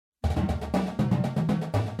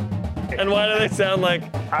And why do they sound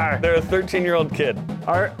like they're a 13-year-old kid?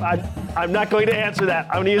 I'm not going to answer that.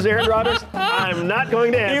 I'm going to use Aaron Rodgers. I'm not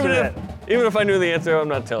going to answer that. Even if I knew the answer, I'm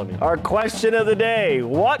not telling you. Our question of the day: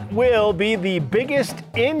 what will be the biggest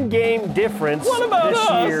in-game difference this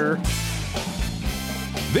year?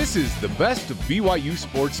 This is the best of BYU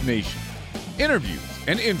Sports Nation. Interviews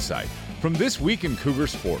and insight from this week in Cougar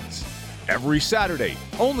Sports. Every Saturday,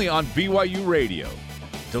 only on BYU Radio.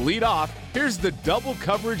 To lead off, here's the double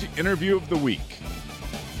coverage interview of the week.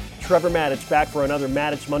 Trevor Matich back for another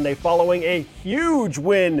Matich Monday following a huge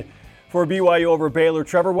win for BYU over Baylor.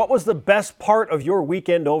 Trevor, what was the best part of your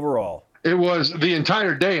weekend overall? It was the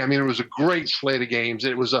entire day. I mean, it was a great slate of games.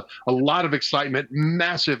 It was a lot of excitement,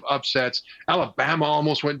 massive upsets. Alabama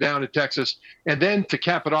almost went down to Texas. And then to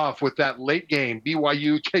cap it off with that late game,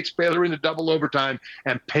 BYU takes Baylor into double overtime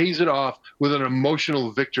and pays it off with an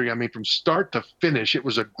emotional victory. I mean, from start to finish, it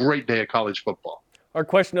was a great day of college football. Our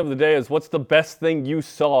question of the day is, what's the best thing you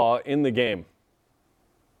saw in the game?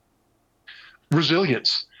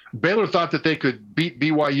 Resilience. Baylor thought that they could beat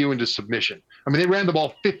BYU into submission. I mean, they ran the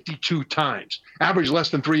ball 52 times, average less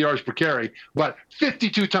than 3 yards per carry, but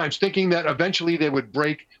 52 times, thinking that eventually they would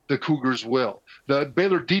break the Cougars' will. The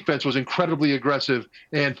Baylor defense was incredibly aggressive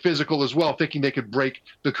and physical as well, thinking they could break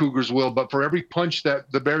the Cougars' will. But for every punch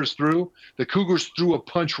that the Bears threw, the Cougars threw a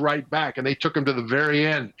punch right back, and they took them to the very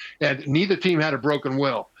end. And neither team had a broken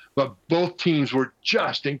will. But both teams were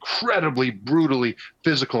just incredibly, brutally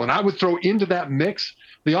physical. And I would throw into that mix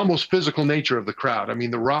the almost physical nature of the crowd. I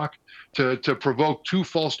mean, the Rock to provoke 2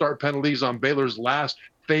 false start penalties on Baylor's last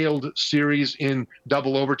failed series in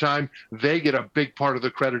double overtime, they get a big part of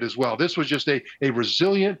the credit as well. This was just a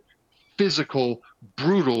resilient, physical,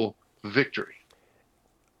 brutal victory.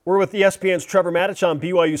 We're with ESPN's Trevor Matich on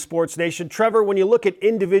BYU Sports Nation. Trevor, when you look at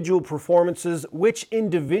individual performances, which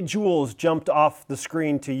individuals jumped off the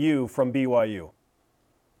screen to you from BYU?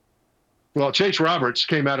 Well, Chase Roberts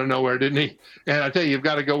came out of nowhere, didn't he? And I tell you, you've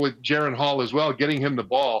got to go with Jaron Hall as well, getting him the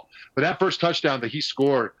ball. But that first touchdown that he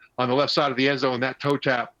scored on the left side of the end zone, that toe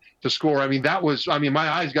tap to score, my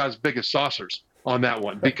eyes got as big as saucers on that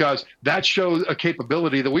one, because that shows a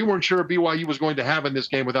capability that we weren't sure BYU was going to have in this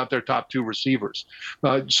game without their top 2 receivers.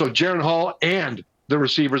 So Jaron Hall and the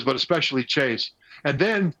receivers, but especially Chase. And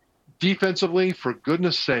then defensively, for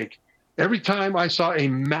goodness sake, every time I saw a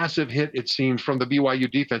massive hit, it seemed, from the BYU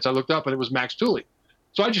defense, I looked up and it was Max Tooley.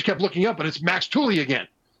 So I just kept looking up and it's Max Tooley again.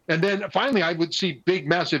 And then finally I would see big,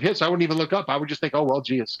 massive hits. I wouldn't even look up. I would just think, oh, well,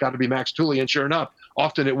 gee, it's got to be Max Tooley. And sure enough,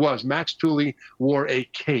 often it was. Max Tooley wore a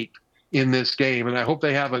cape in this game. And I hope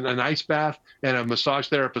they have an ice bath and a massage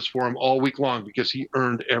therapist for him all week long, because he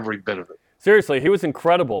earned every bit of it. Seriously, he was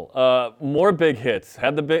incredible. More big hits.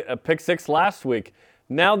 Had the pick 6 last week.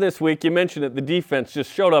 Now this week, you mentioned it, the defense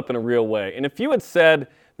just showed up in a real way. And if you had said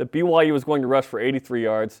that BYU was going to rush for 83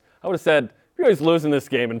 yards, I would have said, BYU's losing this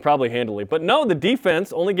game, and probably handily. But no, the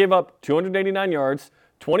defense only gave up 289 yards,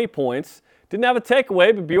 20 points. Didn't have a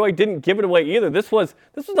takeaway, but BYU didn't give it away either. This was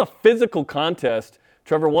a physical contest,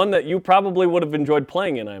 Trevor, one that you probably would have enjoyed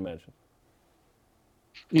playing in, I imagine.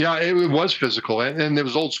 Yeah, it was physical, and it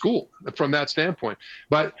was old school from that standpoint.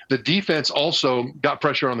 But the defense also got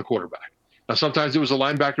pressure on the quarterback. Now, sometimes it was a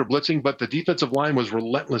linebacker blitzing, but the defensive line was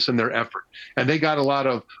relentless in their effort. And they got a lot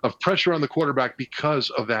of pressure on the quarterback because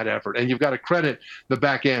of that effort. And you've got to credit the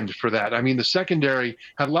back end for that. I mean, the secondary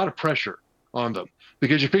had a lot of pressure on them,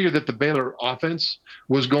 because you figured that the Baylor offense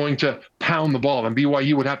was going to pound the ball, and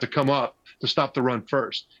BYU would have to come up to stop the run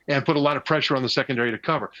first and put a lot of pressure on the secondary to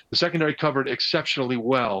cover. The secondary covered exceptionally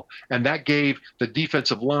well, and that gave the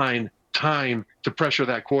defensive line time to pressure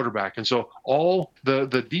that quarterback. And so all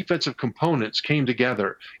the defensive components came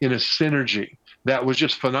together in a synergy that was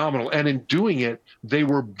just phenomenal. And in doing it, they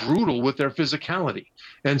were brutal with their physicality.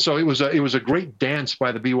 And so it was a great dance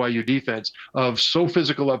by the BYU defense of so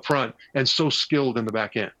physical up front and so skilled in the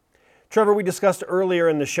back end. Trevor, we discussed earlier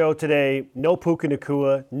in the show today, no Puka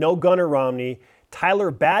Nacua, no Gunnar Romney.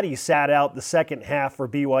 Tyler Batty sat out the second half for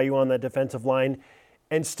BYU on that defensive line,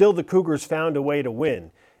 and still the Cougars found a way to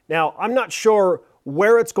win. Now, I'm not sure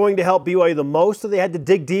where it's going to help BYU the most, so they had to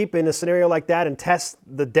dig deep in a scenario like that and test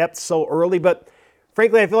the depth so early, but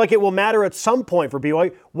frankly, I feel like it will matter at some point for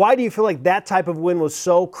BYU. Why do you feel like that type of win was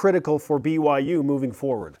so critical for BYU moving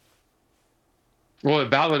forward? Well, it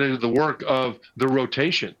validated the work of the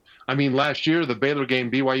rotation. I mean, last year, the Baylor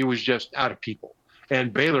game, BYU was just out of people,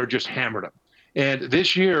 and Baylor just hammered them. And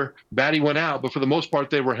this year, Batty went out, but for the most part,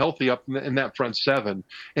 they were healthy up in that front seven.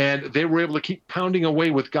 And they were able to keep pounding away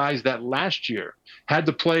with guys that last year had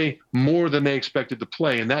to play more than they expected to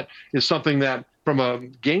play. And that is something that from a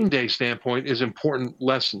game day standpoint is important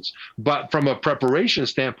lessons. But from a preparation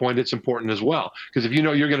standpoint, it's important as well. Because if you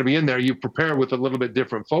know you're going to be in there, you prepare with a little bit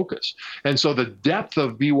different focus. And so the depth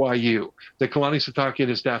of BYU that Kalani Sitake and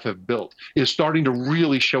his staff have built is starting to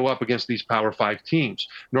really show up against these Power 5 teams.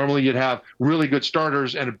 Normally you'd have really good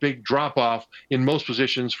starters and a big drop-off in most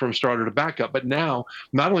positions from starter to backup. But now,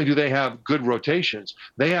 not only do they have good rotations,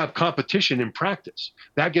 they have competition in practice.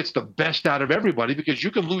 That gets the best out of everybody because you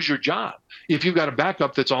can lose your job if you've got a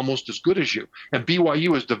backup that's almost as good as you. And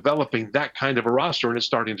BYU is developing that kind of a roster, and it's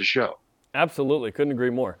starting to show. Absolutely. Couldn't agree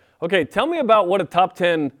more. Okay, tell me about what a top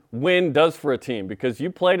 10 win does for a team, because you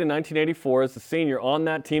played in 1984 as a senior on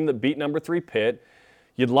that team that beat number 3 Pitt.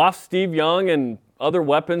 You'd lost Steve Young and other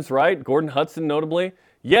weapons, right? Gordon Hudson notably.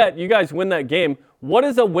 Yet you guys win that game. What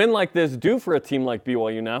does a win like this do for a team like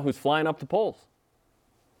BYU now who's flying up the polls?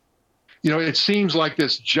 It seems like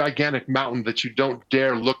this gigantic mountain that you don't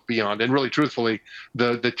dare look beyond. And really, truthfully,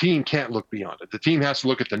 the team can't look beyond it. The team has to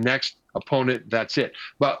look at the next opponent. That's it.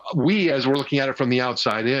 But we, as we're looking at it from the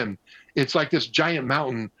outside in, it's like this giant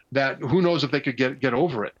mountain that who knows if they could get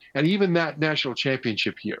over it. And even that national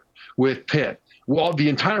championship year with Pitt, well, the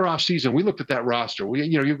entire offseason, we looked at that roster.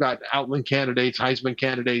 You've got Outland candidates, Heisman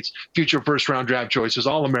candidates, future first-round draft choices,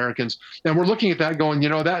 All-Americans. And we're looking at that going,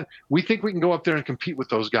 that we think we can go up there and compete with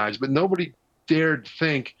those guys. But nobody dared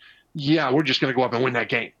think, we're just going to go up and win that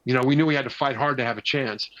game. We knew we had to fight hard to have a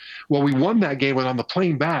chance. Well, we won that game, and on the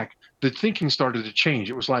plane back, the thinking started to change.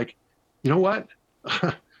 It was like, you know what?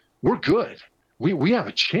 We're good. We have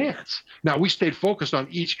a chance. Now, we stayed focused on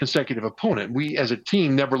each consecutive opponent. We, as a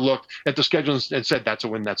team, never looked at the schedule and said, that's a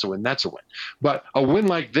win, that's a win, that's a win. But a win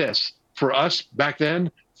like this, for us back then,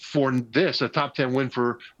 for this, a top 10 win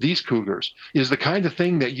for these Cougars, is the kind of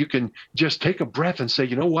thing that you can just take a breath and say,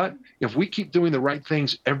 you know what? If we keep doing the right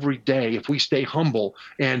things every day, if we stay humble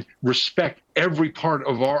and respect every part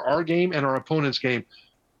of our game and our opponent's game,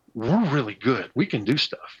 we're really good. We can do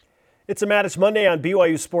stuff. It's a Match Monday on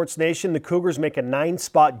BYU Sports Nation. The Cougars make a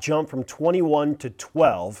 9-spot jump from 21 to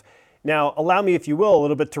 12. Now, allow me, if you will, a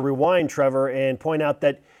little bit to rewind, Trevor, and point out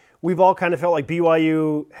that we've all kind of felt like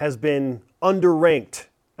BYU has been underranked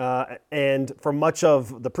and for much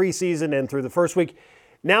of the preseason and through the first week.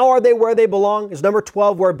 Now, are they where they belong? Is number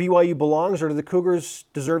 12 where BYU belongs, or do the Cougars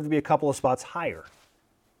deserve to be a couple of spots higher?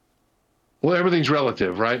 Well, everything's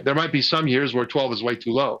relative, right? There might be some years where 12 is way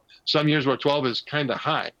too low. Some years where 12 is kind of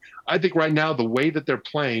high. I think right now the way that they're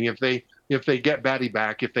playing, if they get Batty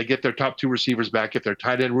back, if they get their top 2 receivers back, if their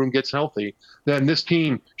tight end room gets healthy, then this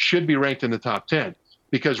team should be ranked in the top 10.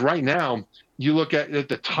 Because right now you look at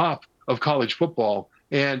the top of college football,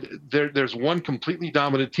 and there's one completely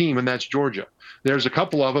dominant team, and that's Georgia. There's a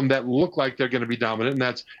couple of them that look like they're going to be dominant, and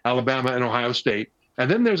that's Alabama and Ohio State. And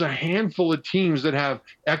then there's a handful of teams that have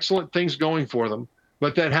excellent things going for them,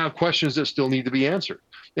 but that have questions that still need to be answered.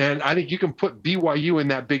 And I think you can put BYU in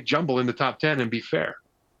that big jumble in the top 10 and be fair.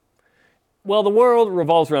 Well, the world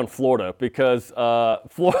revolves around Florida because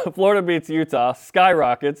Florida beats Utah,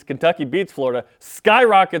 skyrockets. Kentucky beats Florida,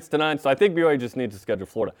 skyrockets to 9. So I think BYU just needs to schedule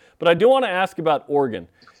Florida. But I do want to ask about Oregon.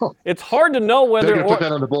 It's hard to know whether they're going to put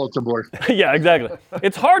that on the bulletin board. Yeah, exactly.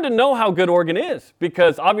 It's hard to know how good Oregon is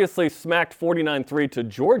because obviously smacked 49-3 to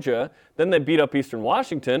Georgia. Then they beat up Eastern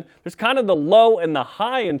Washington. There's kind of the low and the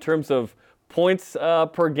high in terms of points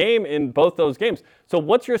per game in both those games. So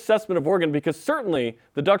what's your assessment of Oregon? Because certainly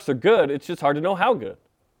the Ducks are good. It's just hard to know how good.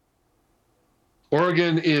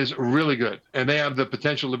 Oregon is really good, and they have the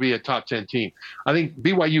potential to be a top 10 team. I think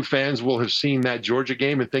BYU fans will have seen that Georgia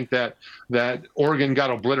game and think that Oregon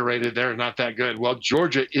got obliterated. They're not that good. Well,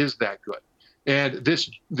 Georgia is that good. And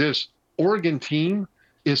this Oregon team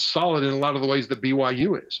is solid in a lot of the ways that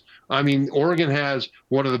BYU is. I mean, Oregon has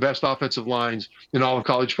one of the best offensive lines in all of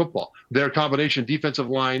college football. Their combination defensive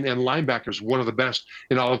line and linebackers, one of the best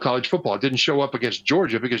in all of college football. It didn't show up against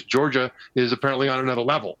Georgia because Georgia is apparently on another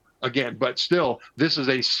level again. But still, this is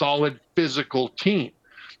a solid physical team.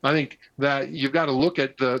 I think that you've got to look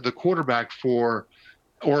at the quarterback for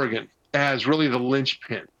Oregon as really the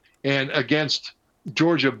linchpin. And against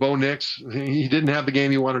Georgia, Bo Nix, he didn't have the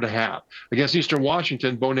game he wanted to have. Against Eastern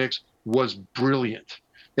Washington, Bo Nix was brilliant.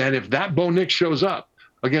 And if that Bo Nix shows up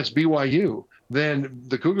against BYU, then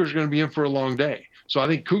the Cougars are going to be in for a long day. So I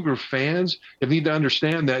think Cougar fans need to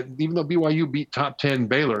understand that even though BYU beat top 10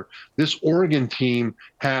 Baylor, this Oregon team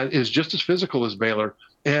is just as physical as Baylor.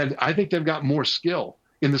 And I think they've got more skill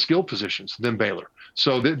in the skill positions than Baylor.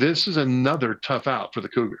 So this is another tough out for the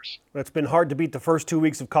Cougars. It's been hard to beat the first 2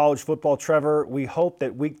 weeks of college football, Trevor. We hope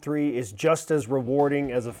that week 3 is just as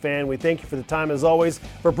rewarding as a fan. We thank you for the time, as always,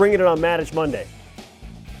 for bringing it on Match Monday.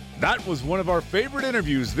 That was one of our favorite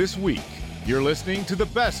interviews this week. You're listening to the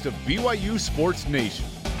best of BYU Sports Nation.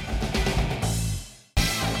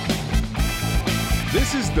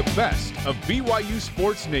 This is the best of BYU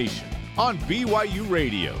Sports Nation on BYU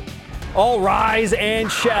Radio. All rise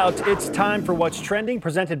and shout. It's time for What's Trending,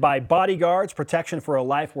 presented by Bodyguards, protection for a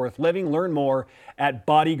life worth living. Learn more at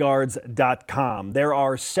bodyguards.com. There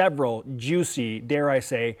are several juicy, dare I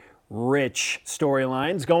say, rich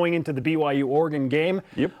storylines going into the BYU-Oregon game.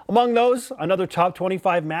 Yep. Among those, another top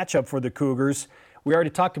 25 matchup for the Cougars. We already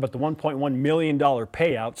talked about the $1.1 million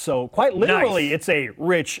payout, so quite literally Nice. It's a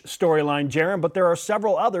rich storyline, Jarom, but there are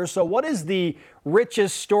several others. So what is the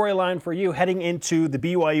richest storyline for you heading into the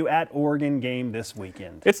BYU at Oregon game this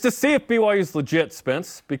weekend? It's to see if BYU's legit,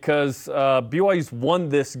 Spence, because BYU's won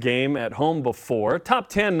this game at home before. Top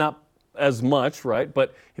 10, not as much, right?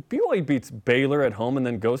 But if BYU beats Baylor at home and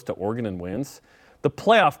then goes to Oregon and wins, the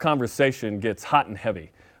playoff conversation gets hot and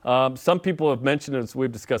heavy. Some people have mentioned, as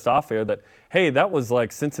we've discussed off air, that, hey, that was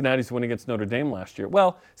like Cincinnati's win against Notre Dame last year.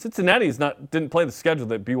 Well, Cincinnati's didn't play the schedule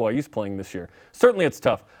that BYU's playing this year. Certainly it's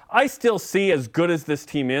tough. I still see, as good as this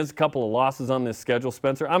team is, a couple of losses on this schedule,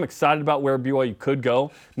 Spencer. I'm excited about where BYU could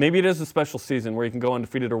go. Maybe it is a special season where you can go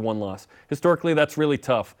undefeated or one loss. Historically, that's really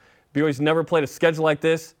tough. BYU's never played a schedule like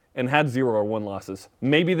this and had 0 or 1 losses.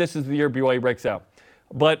 Maybe this is the year BYU breaks out.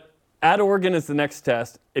 But at Oregon is the next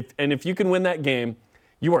test. If you can win that game,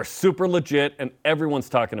 you are super legit, and everyone's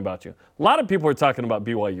talking about you. A lot of people are talking about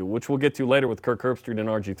BYU, which we'll get to later with Kirk Herbstreit and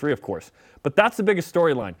RG3, of course. But that's the biggest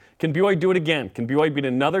storyline. Can BYU do it again? Can BYU beat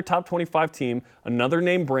another top 25 team, another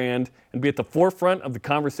name brand, and be at the forefront of the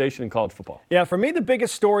conversation in college football? Yeah, for me, the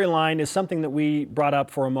biggest storyline is something that we brought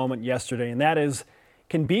up for a moment yesterday, and that is,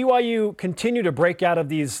 can BYU continue to break out of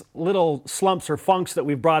these little slumps or funks that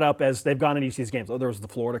we've brought up as they've gone into these games? Oh, there was the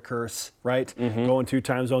Florida curse, right? Mm-hmm. Going 2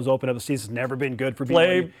 time zones, open up the season's never been good for BYU.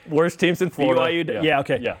 Play worst teams in Florida. BYU, yeah,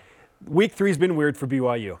 okay. Yeah. Week 3's been weird for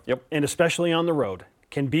BYU. Yep. And especially on the road.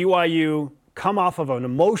 Can BYU come off of an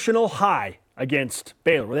emotional high against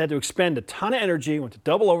Baylor, where they had to expend a ton of energy, went to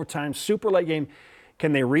double overtime, super late game?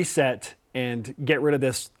 Can they reset and get rid of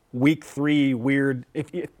this Week 3 weird?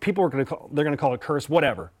 If people are going to call it curse,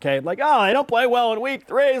 whatever. Okay, like, oh, they don't play well in Week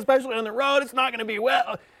 3, especially on the road. It's not going to be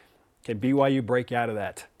well. Can BYU break out of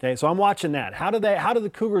that? Okay, so I'm watching that. How do the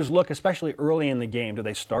Cougars look, especially early in the game? Do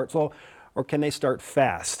they start slow, or can they start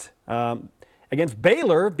fast? Against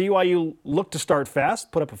Baylor, BYU looked to start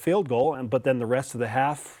fast, put up a field goal, but then the rest of the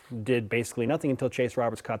half did basically nothing until Chase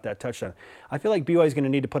Roberts caught that touchdown. I feel like BYU is going to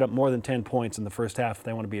need to put up more than 10 points in the first half if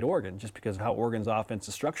they want to beat Oregon, just because of how Oregon's offense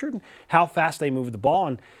is structured and how fast they move the ball.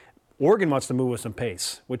 And Oregon wants to move with some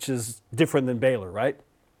pace, which is different than Baylor, right?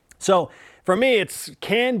 So for me, it's,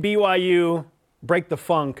 can BYU break the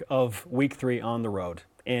funk of Week 3 on the road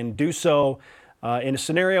and do so in a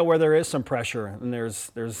scenario where there is some pressure and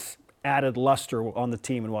there's added luster on the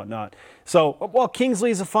team and whatnot. So while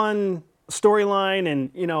Kingsley's a fun storyline, and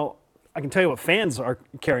I can tell you what fans are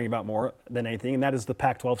caring about more than anything, and that is the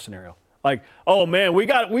Pac-12 scenario. Like, oh man, we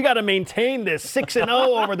got to maintain this 6-0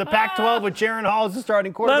 over the Pac-12 with Jaron Hall as the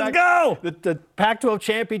starting quarterback. Let's go! The Pac-12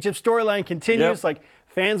 championship storyline continues. Yep. Like,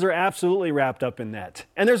 fans are absolutely wrapped up in that.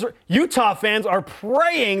 And there's Utah fans are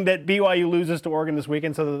praying that BYU loses to Oregon this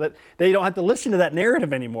weekend so that they don't have to listen to that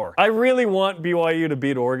narrative anymore. I really want BYU to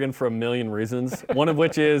beat Oregon for a million reasons, one of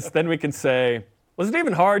which is then we can say, was it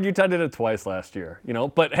even hard? Utah did it twice last year,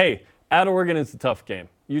 But hey, at Oregon is a tough game.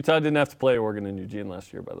 Utah didn't have to play Oregon in Eugene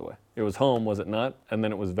last year, by the way. It was home, was it not? And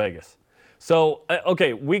then it was Vegas. So,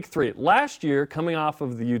 okay, Week 3. Last year, coming off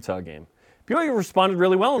of the Utah game, BYU responded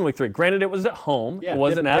really well in Week 3. Granted, it was at home. Yeah, it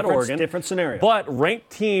wasn't at Oregon. Different scenario. But ranked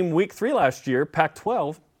team Week 3 last year,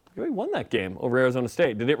 Pac-12, BYU won that game over Arizona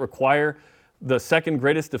State. Did it require the second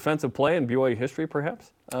greatest defensive play in BYU history,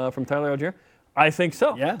 perhaps, from Tyler Algier? I think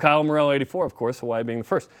so. Yeah. Kyle Morrell, 84, of course, Hawaii being the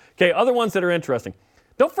first. Okay, other ones that are interesting.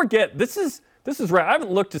 Don't forget, this is rare. I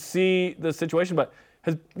haven't looked to see the situation, but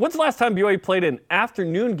when's the last time BYU played an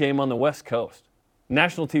afternoon game on the West Coast?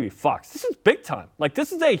 National TV, Fox. This is big time. Like,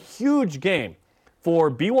 this is a huge game for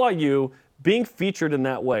BYU being featured in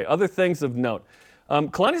that way. Other things of note.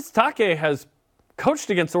 Kalani Sitake has coached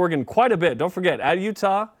against Oregon quite a bit. Don't forget, at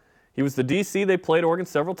Utah, he was the DC. They played Oregon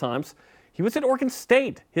several times. He was at Oregon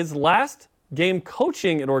State. His last game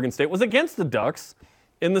coaching at Oregon State was against the Ducks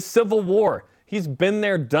in the Civil War. He's been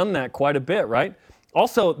there, done that quite a bit, right?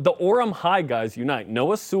 Also, the Orem High guys unite.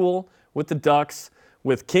 Noah Sewell with the Ducks,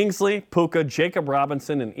 with Kingsley, Puka, Jacob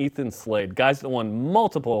Robinson, and Ethan Slade. Guys that won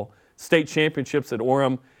multiple state championships at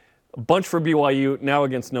Orem. A bunch for BYU, now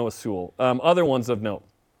against Noah Sewell. Other ones of note.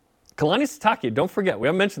 Kalani Sitake, don't forget, we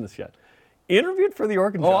haven't mentioned this yet, interviewed for the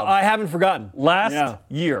Oregon job. I haven't forgotten. Last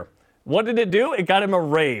year. What did it do? It got him a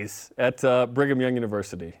raise at Brigham Young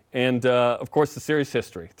University. And, of course, the series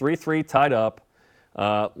history. 3-3 tied up.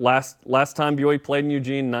 Last time BYU played in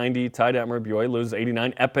Eugene, 90, tied at Emory. BYU loses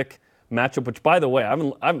 89. Epic matchup, which, by the way, I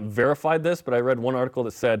haven't verified this, but I read one article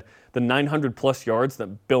that said the 900-plus yards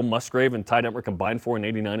that Bill Musgrave and Ty Detmer combined for in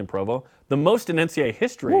 89 in Provo, the most in NCAA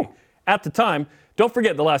history at the time. Don't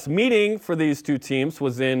forget, the last meeting for these two teams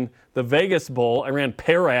was in the Vegas Bowl. I ran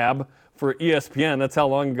Parab for ESPN. That's how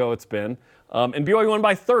long ago it's been. And BYU won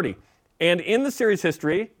by 30. And in the series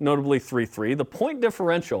history, notably 3-3, the point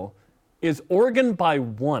differential is Oregon by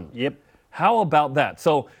 1. Yep. How about that?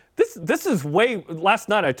 So this is way, last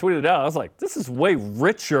night I tweeted it out, I was like, this is way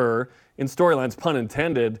richer in storylines, pun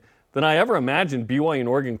intended, than I ever imagined BYU and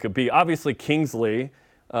Oregon could be. Obviously, Kingsley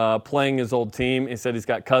playing his old team. He said he's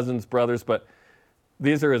got cousins, brothers, but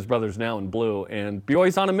these are his brothers now in blue. And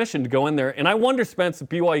BYU's on a mission to go in there. And I wonder, Spence, if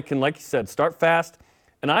BYU can, like you said, start fast.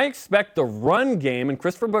 And I expect the run game, and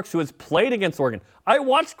Christopher Brooks, who has played against Oregon. I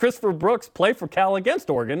watched Christopher Brooks play for Cal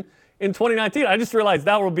against Oregon in 2019. I just realized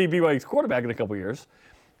that will be BYU's quarterback in a couple years.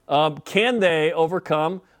 Can they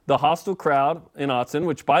overcome the hostile crowd in Autzen,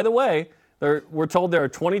 which, by the way, we're told there are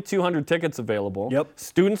 2,200 tickets available. Yep.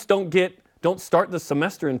 Students don't start the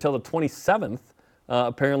semester until the 27th,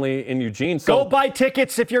 apparently in Eugene. So go buy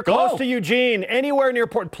tickets if you're close to Eugene. Anywhere near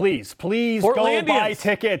Port, please go buy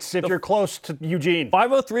tickets if you're close to Eugene.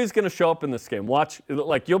 503 is going to show up in this game. Watch,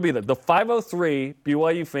 like you'll be there. The 503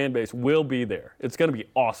 BYU fan base will be there. It's going to be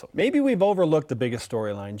awesome. Maybe we've overlooked the biggest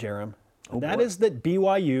storyline, Jerem. That is that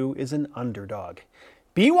BYU is an underdog.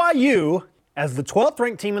 BYU, as the 12th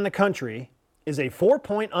ranked team in the country, is a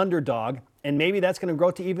 4-point underdog, and maybe that's going to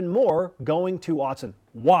grow to even more going to Autzen.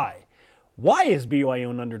 Why? Why is BYU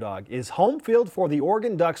an underdog? Is home field for the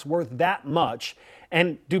Oregon Ducks worth that much?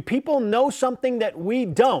 And do people know something that we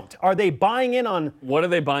don't? Are they buying in on... What are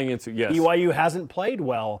they buying into? Yes. BYU hasn't played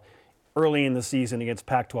well early in the season against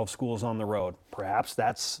Pac-12 schools on the road. Perhaps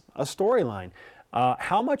that's a storyline.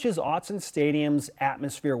 How much is Autzen Stadium's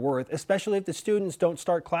atmosphere worth, especially if the students don't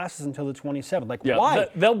start classes until the 27th? Why?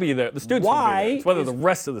 They'll be there. The students will be there. It's whether the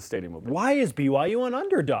rest of the stadium will be there. Why is BYU an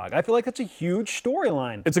underdog? I feel like that's a huge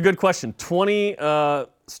storyline. It's a good question. 20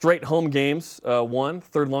 straight home games, won,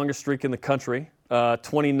 third longest streak in the country.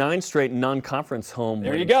 29 straight non-conference home.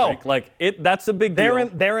 There you go. Streak. That's a big deal.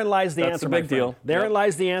 Therein lies the answer. That's a big deal. Therein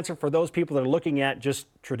lies the answer for those people that are looking at just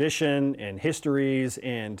tradition and histories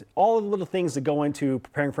and all of the little things that go into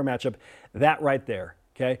preparing for a matchup. That right there.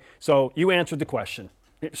 Okay. So you answered the question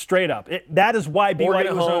straight up. That is why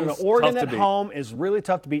BYU was on. Oregon at home is really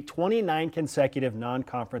tough to beat. 29 consecutive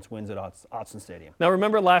non-conference wins at Autzen Stadium. Now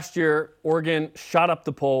remember last year, Oregon shot up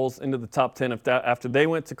the polls into the top 10 after they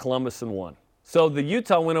went to Columbus and won. So the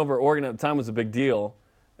Utah win over Oregon at the time was a big deal.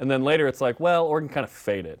 And then later it's like, well, Oregon kind of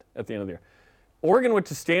faded at the end of the year. Oregon went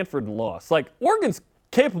to Stanford and lost. Oregon's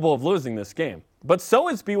capable of losing this game, but so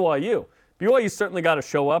is BYU. BYU certainly got to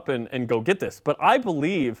show up and go get this. But I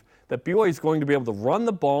believe that BYU is going to be able to run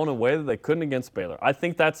the ball in a way that they couldn't against Baylor. I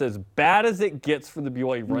think that's as bad as it gets for the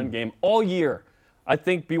BYU run game all year. I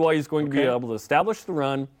think BYU is going to be able to establish the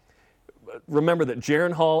run. Remember that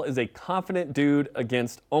Jaren Hall is a confident dude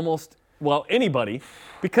against almost anybody,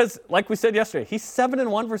 because like we said yesterday, he's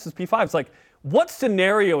 7-1 versus P5. It's like, what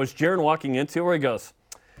scenario is Jaren walking into where he goes,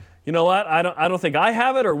 you know what, I don't think I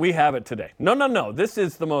have it or we have it today. No. This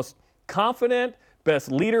is the most confident,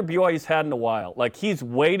 best leader BYU's had in a while. He's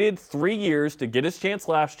waited 3 years to get his chance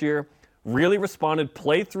last year, really responded,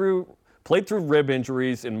 played through rib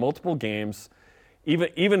injuries in multiple games,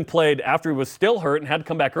 even played after he was still hurt and had to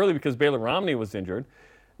come back early because Baylor Romney was injured.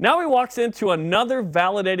 Now he walks into another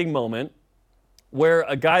validating moment where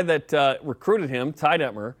a guy that recruited him, Ty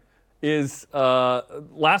Detmer, is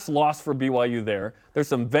last loss for BYU there. There's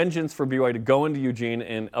some vengeance for BYU to go into Eugene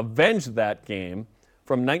and avenge that game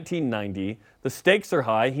from 1990. The stakes are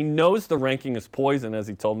high. He knows the ranking is poison, as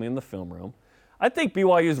he told me in the film room. I think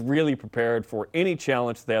BYU is really prepared for any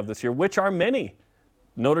challenge they have this year, which are many.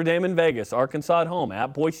 Notre Dame in Vegas, Arkansas at home,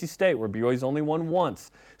 at Boise State, where BYU's only won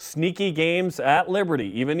once. Sneaky games at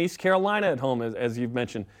Liberty, even East Carolina at home, as you've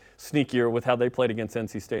mentioned, sneakier with how they played against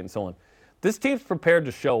NC State and so on. This team's prepared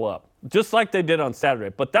to show up, just like they did on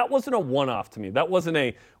Saturday. But that wasn't a one-off to me. That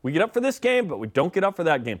wasn't we get up for this game, but we don't get up for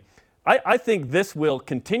that game. I think this will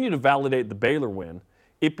continue to validate the Baylor win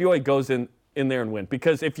if BYU goes in there and win.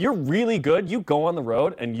 Because if you're really good, you go on the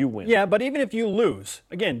road and you win. Yeah, but even if you lose,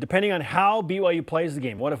 again, depending on how BYU plays the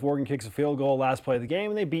game, what if Oregon kicks a field goal last play of the game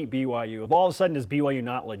and they beat BYU? If all of a sudden is BYU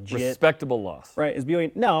not legit? Respectable loss. Right. Is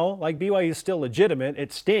BYU? No, BYU is still legitimate.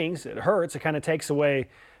 It stings. It hurts. It kind of takes away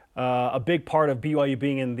a big part of BYU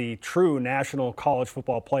being in the true national college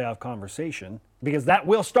football playoff conversation, because that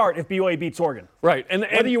will start if BYU beats Oregon. Right. And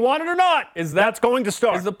whether you want it or not, that's going to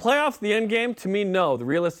start. Is the playoff the end game? To me, no. The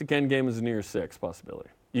realistic end game is a New Year's Six possibility.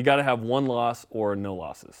 You got to have one loss or no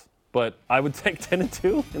losses. But I would take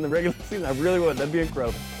 10-2 in the regular season. I really would. That'd be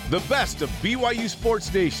incredible. The best of BYU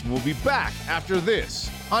Sports Nation will be back after this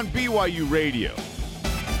on BYU Radio.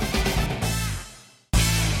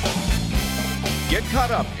 Get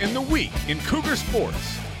caught up in the week in Cougar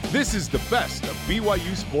Sports. This is the best of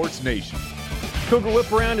BYU Sports Nation. Cougar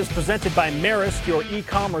Whip Around is presented by Marist, your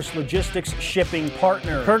e-commerce logistics shipping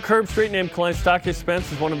partner. Kirk Herbstreit named Kalani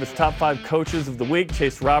Sitake-Spence as one of his top 5 coaches of the week.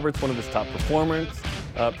 Chase Roberts, one of his top performers.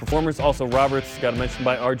 Also, Roberts got mentioned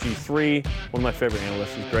by RG3, one of my favorite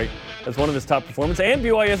analysts. He's great. As one of his top performers. And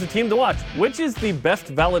BYU as a team to watch. Which is the best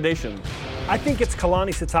validation? I think it's Kalani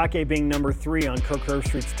Sitake being number 3 on Kirk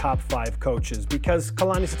Herbstreit's top 5 coaches, because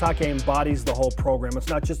Kalani Sitake embodies the whole program. It's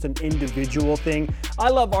not just an individual thing. I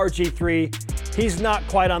love RG3. He's not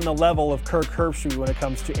quite on the level of Kirk Herbstreit when it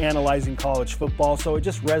comes to analyzing college football, so it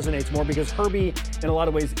just resonates more because Herbie, in a lot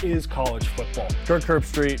of ways, is college football. Kirk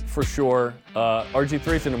Herbstreit, for sure. RG3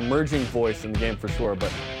 is an emerging voice in the game, for sure,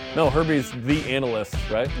 but no, Herbie's the analyst,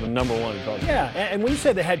 right? The number one in college. Yeah, and when you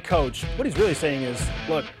say the head coach, what he's really saying is,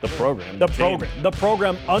 look, the program. The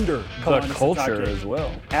program under Kalani the culture Sitake. As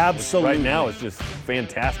well. Absolutely. Right now, it's just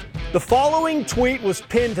fantastic. The following tweet was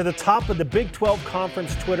pinned to the top of the Big 12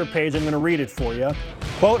 Conference Twitter page. I'm going to read it for you.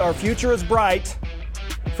 Quote, "Our future is bright."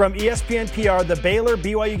 From ESPN PR, the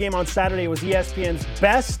Baylor-BYU game on Saturday was ESPN's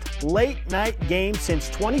best late-night game since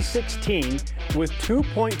 2016 with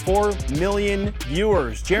 2.4 million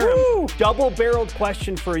viewers. Jerem, double-barreled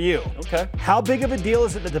question for you. Okay. How big of a deal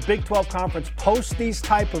is it that the Big 12 Conference posts these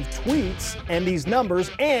type of tweets and these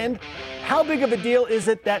numbers? And how big of a deal is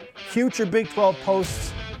it that future Big 12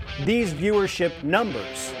 posts these viewership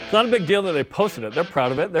numbers? It's not a big deal that they posted it. They're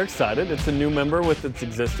proud of it. They're excited. It's a new member with its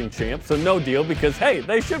existing champ. So no deal because, hey,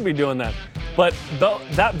 they should be doing that. But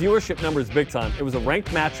that viewership number is big time. It was a ranked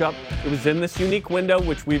matchup. It was in this unique window,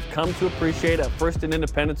 which we've come to appreciate. At first in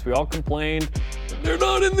Independence, we all complained, they're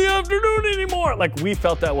not in the afternoon anymore. Like, we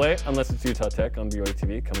felt that way, unless it's Utah Tech on BYU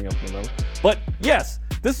TV coming up in November. But yes,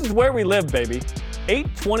 this is where we live, baby.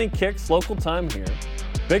 8:20 kicks, local time here.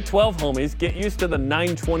 Big 12 homies, get used to the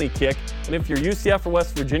 9:20 kick. And if you're UCF or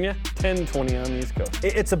West Virginia, 10:20 on the East Coast.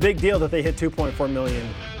 It's a big deal that they hit 2.4 million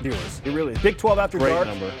viewers. It really is. Big 12 After Great Dark,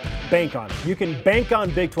 number. bank on it. You can bank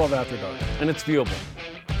on Big 12 After Dark. And it's viewable,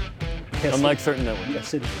 Yes, unlike certain networks.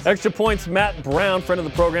 Yes, it is. Extra Points, Matt Brown, friend of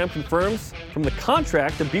the program, confirms from the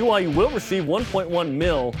contract that BYU will receive $1.1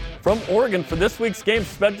 million from Oregon for this week's game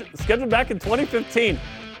scheduled back in 2015.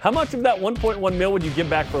 How much of that $1.1 million would you give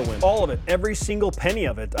back for a win? All of it. Every single penny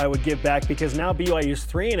of it I would give back, because now BYU's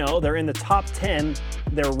 3-0. They're in the top 10.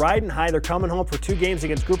 They're riding high. They're coming home for 2 games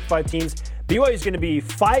against Group of 5 teams. BYU's going to be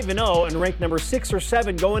 5-0 and ranked number 6 or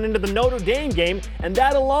 7 going into the Notre Dame game. And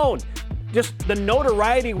that alone, just the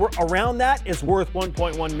notoriety around that is worth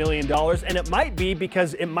 $1.1 million. And it might be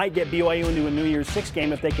because it might get BYU into a New Year's Six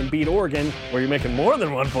game if they can beat Oregon. Where you're making more than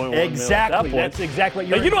 $1.1 million. Exactly. That's exactly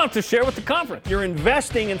what you don't have to share with the conference. You're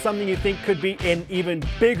investing in something you think could be an even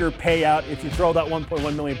bigger payout if you throw that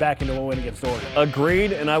 $1.1 million back into a win against Oregon.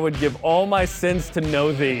 Agreed, and I would give all my sins to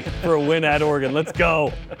know thee for a win at Oregon. Let's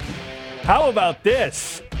go. How about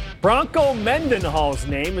this? Bronco Mendenhall's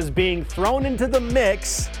name is being thrown into the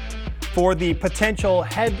mix for the potential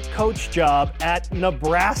head coach job at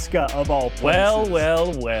Nebraska, of all places.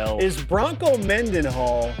 Well. Is Bronco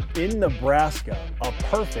Mendenhall in Nebraska a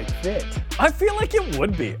perfect fit? I feel like it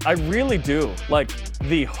would be. I really do. Like,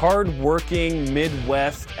 the hard-working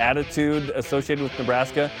Midwest attitude associated with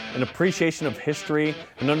Nebraska, an appreciation of history,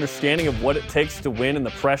 an understanding of what it takes to win, and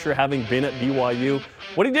the pressure having been at BYU.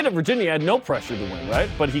 What he did at Virginia had no pressure to win, right?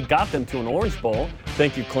 But he got them to an Orange Bowl.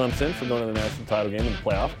 Thank you, Clemson, for going to the national title game in the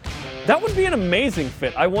playoff. That would be an amazing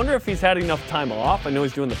fit. I wonder if he's had enough time off. I know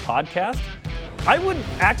he's doing the podcast. I would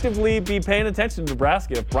actively be paying attention to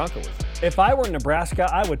Nebraska if Bronco was. If I were Nebraska,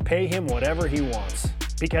 I would pay him whatever he wants,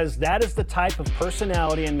 because that is the type of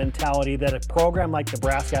personality and mentality that a program like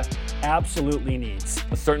Nebraska absolutely needs.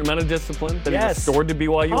 A certain amount of discipline that he Yes. restored to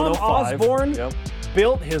BYU in 05. Osborne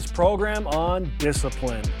built his program on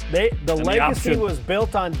discipline. The legacy was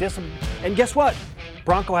built on discipline. And guess what?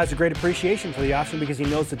 Bronco has a great appreciation for the option because he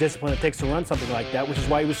knows the discipline it takes to run something like that, which is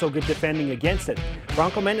why he was so good defending against it.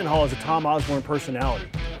 Bronco Mendenhall is a Tom Osborne personality.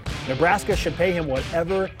 Nebraska should pay him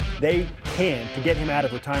whatever they can to get him out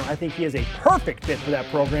of retirement. I think he is a perfect fit for that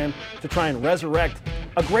program to try and resurrect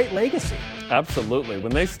a great legacy. Absolutely.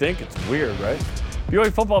 When they stink, it's weird, right?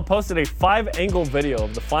 BYU football posted a 5-angle video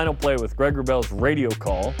of the final play with Greg Wrubell's radio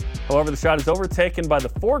call. However, the shot is overtaken by the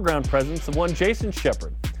foreground presence of one Jason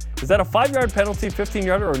Shepard. Is that a 5-yard penalty,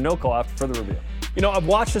 15-yarder, or no call after further review? You know, I've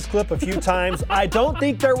watched this clip a few times. I don't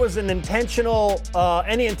think there was any intentional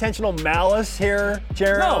malice here,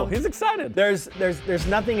 Jared. No, he's excited. There's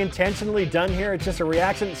nothing intentionally done here. It's just a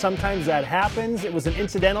reaction. Sometimes that happens. It was an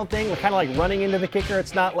incidental thing, kind of like running into the kicker.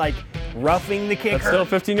 It's not like roughing the kicker. That's still a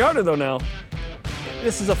 15-yarder, though, now.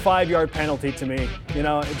 This is a 5-yard penalty to me. You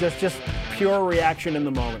know, just pure reaction in the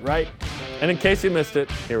moment, right? And in case you missed it,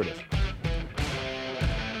 here it is.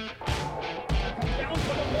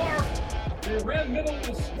 Red middle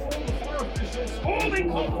is for the far officials. Holding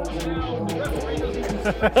call now. The referee doesn't.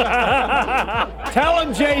 Tell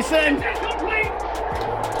him, Jason.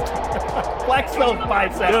 Flex those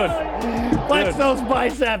biceps. Dude. Flex those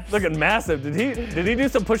biceps. Looking massive. Did he do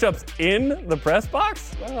some push-ups in the press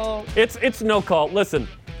box? Well, It's no call. Listen.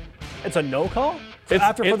 it's a no call? It's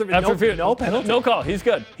After no penalty? No call. He's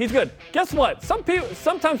good. He's good. Guess what?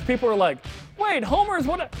 Sometimes people are like, wait, Homer's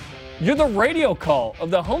what? You're the radio call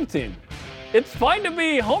of the home team. It's fine to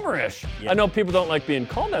be Homerish. Yeah. I know people don't like being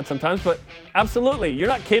called that sometimes, but absolutely. You're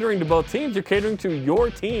not catering to both teams. You're catering to your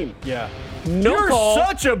team. Yeah. No You're call.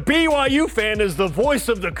 such a BYU fan as the voice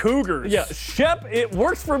of the Cougars. Yeah, Shep, it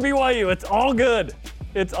works for BYU. It's all good.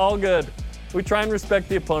 It's all good. We try and respect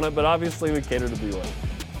the opponent, but obviously we cater to BYU.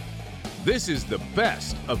 This is the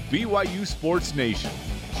best of BYU Sports Nation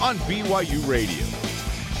on BYU Radio.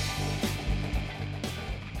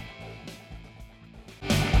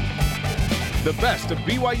 The best of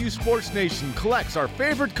BYU Sports Nation collects our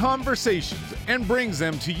favorite conversations and brings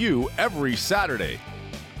them to you every Saturday.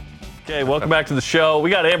 Okay, welcome back to the show.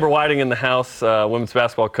 We got Amber Whiting in the house, women's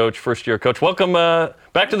basketball coach, first-year coach. Welcome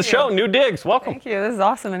back to the show. New digs. Welcome. Thank you. This is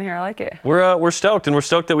awesome in here. I like it. We're stoked, and we're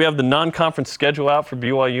stoked that we have the non-conference schedule out for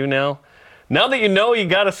BYU now. Now that you know, you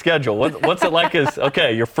got a schedule. What's it like?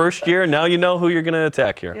 Okay, your first year. Now you know who you're going to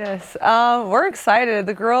attack here. Yes, we're excited.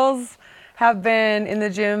 The girls have been in the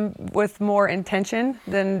gym with more intention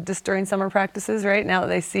than just during summer practices, right? Now that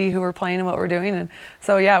they see who we're playing and what we're doing. And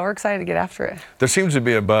so, yeah, we're excited to get after it. There seems to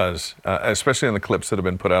be a buzz, especially in the clips that have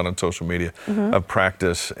been put out on social media of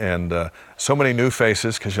practice, and so many new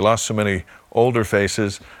faces because you lost so many older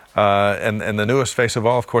faces. And the newest face of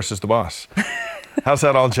all, of course, is the boss. How's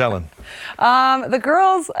that all gelling? The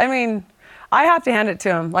girls, I mean, I have to hand it to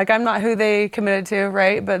them. Like, I'm not who they committed to,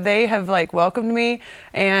 right? But they have, like, welcomed me.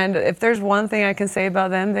 And if there's one thing I can say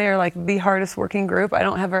about them, they are, like, the hardest working group. I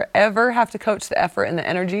don't ever have to coach the effort and the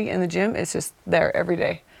energy in the gym. It's just there every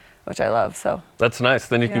day, which I love. So that's nice.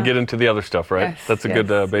 Then you can get into the other stuff, right? Yes, That's a good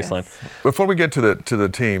baseline. Yes. Before we get to the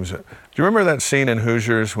teams, do you remember that scene in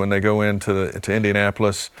Hoosiers when they go into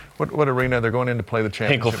Indianapolis? What arena? They're going in to play the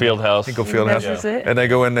championship. Hinkle Fieldhouse. Hinkle Fieldhouse. Measures it. And they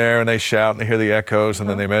go in there and they shout and they hear the echoes and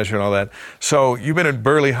then they measure and all that. So you've been at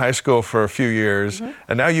Burley High School for a few years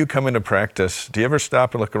and now you come into practice. Do you ever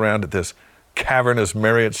stop and look around at this cavernous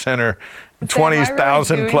Marriott Center,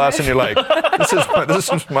 20,000 plus, and you're like,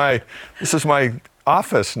 this is my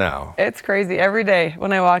office now? It's crazy every day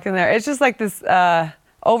when I walk in there. It's just like this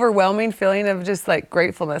overwhelming feeling of just like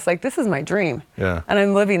gratefulness. Like, this is my dream. Yeah. And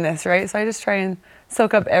I'm living this, right? So I just try and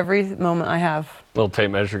soak up every moment I have. Little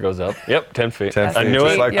tape measure goes up. Yep, 10 feet. 10 feet. I knew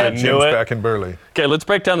Just it. like Yeah. the gyms back in Burley. Okay, let's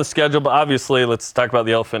break down the schedule, but obviously let's talk about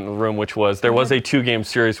the elephant in the room, which was there was a 2-game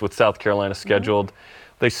series with South Carolina scheduled.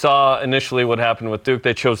 They saw initially what happened with Duke.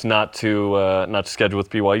 They chose not to schedule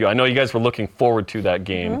with BYU. I know you guys were looking forward to that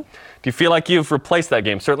game. Do you feel like you've replaced that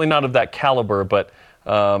game? Certainly not of that caliber, but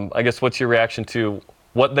I guess what's your reaction to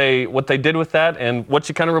what they did with that and what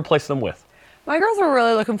you kind of replaced them with? My girls were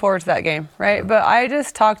really looking forward to that game, right? But I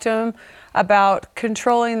just talked to them about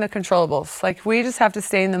controlling the controllables. Like, we just have to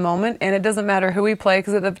stay in the moment, and it doesn't matter who we play,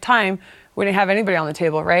 because at the time, we didn't have anybody on the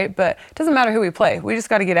table, right? But it doesn't matter who we play. We just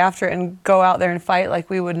got to get after it and go out there and fight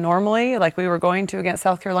like we would normally, like we were going to against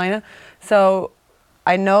South Carolina. So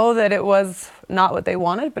I know that it was not what they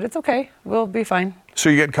wanted, but it's okay. We'll be fine. So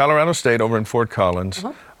you get Colorado State over in Fort Collins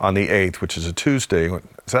on the 8th, which is a Tuesday.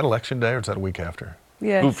 Is that Election Day or is that a week after?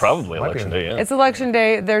 Yes. Ooh, probably Might be. Election Day, yeah. It's Election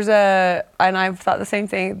Day. And I've thought the same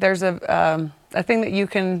thing. There's a thing that you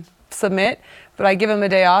can submit, but I give them a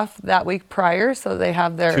day off that week prior so they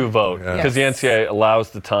have their... To vote, because the NCAA allows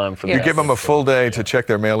the time for Yes. You give them a full day to check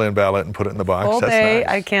their mail-in ballot and put it in the box. Full That's day. nice.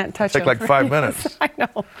 I can't touch Take them like for 5 minutes. minutes. I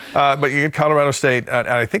know. But you get Colorado State, and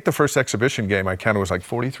I think the first exhibition game I counted was like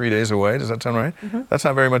 43 days away. Does that sound right? That's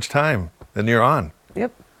not very much time. Then you're on.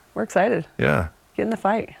 Yep. We're excited. Yeah. Get in the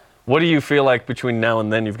fight. What do you feel like between now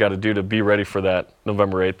and then you've got to do to be ready for that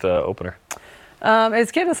November 8th opener?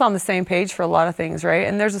 It's getting us on the same page for a lot of things, right?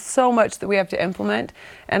 And there's so much that we have to implement,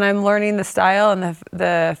 and I'm learning the style and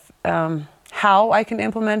the how I can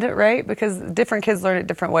implement it, right? Because different kids learn it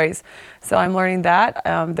different ways. So I'm learning that.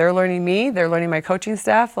 They're learning me. They're learning my coaching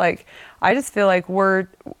staff. Like, I just feel like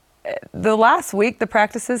the last week, the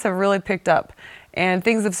practices have really picked up and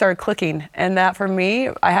things have started clicking. And that for me,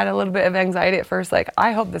 I had a little bit of anxiety at first, like,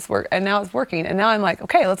 I hope this works. And now it's working. And now I'm like,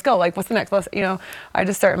 okay, let's go. Like, what's the next? I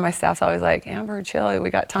just start, and my staff's always like, Amber, chill, we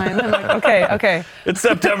got time. I'm like, okay. It's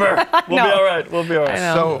September. We'll be all right. We'll be all right. I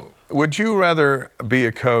know. So would you rather be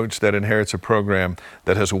a coach that inherits a program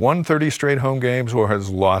that has won 30 straight home games or has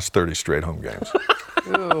lost 30 straight home games?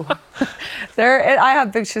 Ooh. I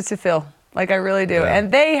have big shoes to fill. Like, I really do. Yeah.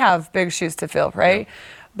 And they have big shoes to fill, right? Yeah.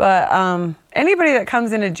 But anybody that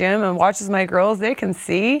comes in a gym and watches my girls, they can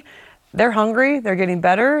see they're hungry, they're getting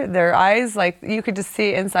better. Their eyes, like, you could just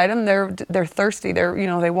see inside them, they're thirsty.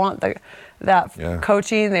 They want that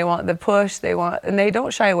coaching, they want the push, and they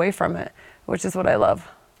don't shy away from it, which is what I love.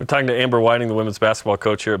 We're talking to Amber Whiting, the women's basketball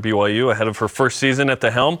coach here at BYU, ahead of her first season at the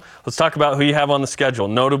helm. Let's talk about who you have on the schedule.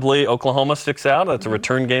 Notably, Oklahoma sticks out. That's a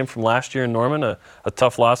return game from last year in Norman, a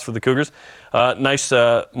tough loss for the Cougars. Nice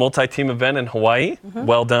multi-team event in Hawaii.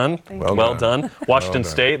 Well done. Well done. Washington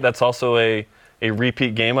State, that's also a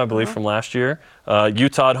repeat game, I believe, from last year.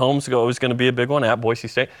 Utah at home is always going to be a big one, at Boise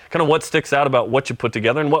State. Kind of what sticks out about what you put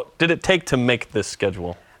together, and what did it take to make this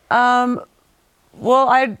schedule? Well,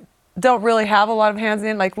 I don't really have a lot of hands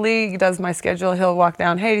in. Like, Lee does my schedule. He'll walk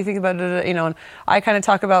down, hey, do you think about it? And I kind of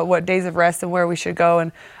talk about what days of rest and where we should go.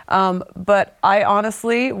 And but I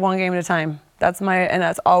honestly, one game at a time.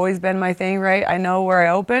 That's always been my thing, right? I know where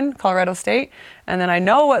I open, Colorado State, and then I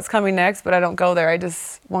know what's coming next, but I don't go there. I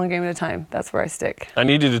just one game at a time. That's where I stick. I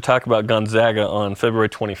need you to talk about Gonzaga on February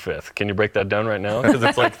 25th. Can you break that down right now? Because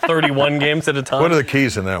it's like 31 games at a time. What are the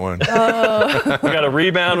keys in that one? We got a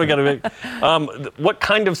rebound. We got a. What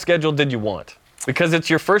kind of schedule did you want? Because it's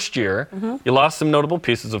your first year. You lost some notable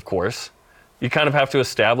pieces, of course. You kind of have to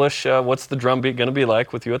establish what's the drumbeat going to be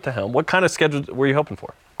like with you at the helm. What kind of schedule were you hoping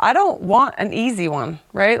for? I don't want an easy one,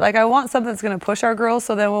 right? Like, I want something that's going to push our girls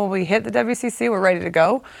so then when we hit the WCC, we're ready to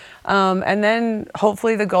go. And then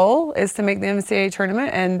hopefully the goal is to make the NCAA tournament.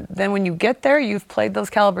 And then when you get there, you've played those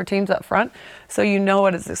caliber teams up front, so you know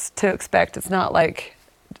what is to expect. It's not like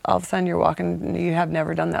all of a sudden you're walking and you have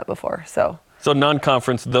never done that before. So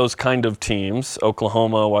non-conference, those kind of teams,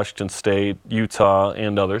 Oklahoma, Washington State, Utah,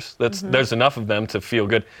 and others, there's enough of them to feel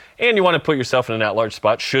good. And you want to put yourself in an at-large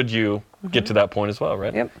spot should you get to that point as well,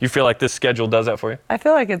 right? Yep. You feel like this schedule does that for you? I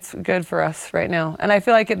feel like it's good for us right now. And I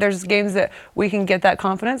feel like there's games that we can get that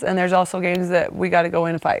confidence, and there's also games that we got to go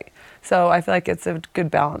in and fight. So I feel like it's a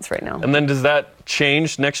good balance right now. And then does that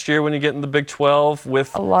change next year when you get in the Big 12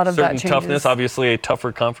 with a lot of certain that toughness? Obviously a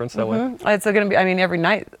tougher conference that way. It's going to be, every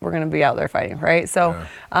night we're going to be out there fighting, right? So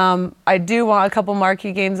I do want a couple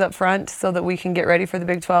marquee games up front so that we can get ready for the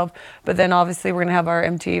Big 12. But then obviously we're going to have our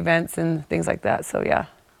MT events and things like that. So, yeah.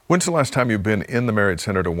 When's the last time you've been in the Marriott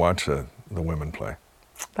Center to watch the women play?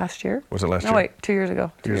 Last year. Was it last year? No, wait, 2 years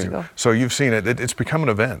ago. 2 years ago. So you've seen it. It's become an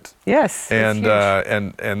event. Yes. And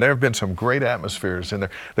there have been some great atmospheres in there.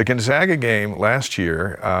 The Gonzaga game last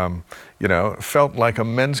year, felt like a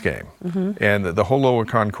men's game. And the whole lower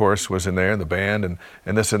concourse was in there, the band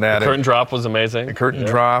and this and that. The curtain drop was amazing. The curtain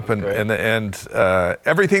drop and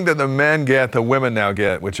everything that the men get, the women now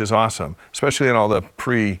get, which is awesome, especially in all the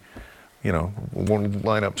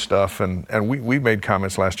lineup stuff. And we made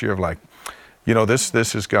comments last year of like,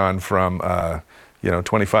 this has gone from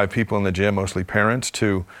 25 people in the gym, mostly parents,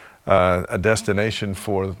 to a destination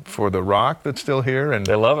for the rock that's still here, and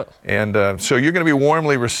they love it. And so you're going to be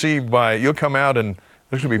warmly received you'll come out and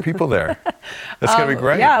there's going to be people there. That's going to be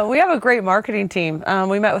great. Yeah, we have a great marketing team.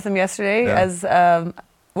 We met with them yesterday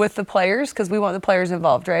with the players, because we want the players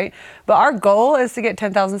involved, right? But our goal is to get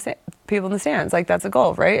 10,000 people in the stands. Like, that's a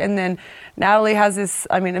goal, right? And then Natalie has this,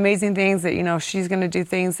 amazing things that, she's going to do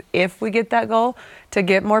things if we get that goal to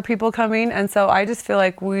get more people coming. And so I just feel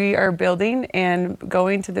like we are building, and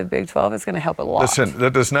going to the Big 12 is going to help a lot. Listen,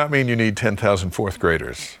 that does not mean you need 10,000 fourth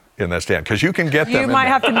graders in that stand, because you can get them. You might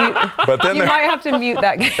have to mute. But then you might have to mute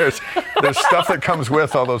that. There's stuff that comes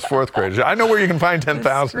with all those fourth graders. I know where you can find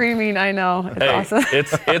 10,000. Screaming, I know. It's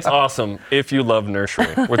awesome. It's awesome if you love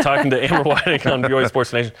nursery. We're talking to Amber Whiting on BYU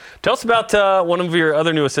Sports Nation. Tell us about one of your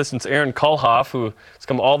other new assistants, Aaron Kohlhoff, who has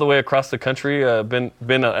come all the way across the country,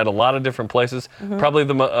 been at a lot of different places. Probably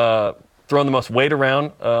thrown the most weight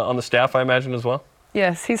around on the staff, I imagine, as well.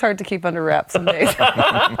 Yes, he's hard to keep under wraps some days.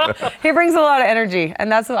 He brings a lot of energy, and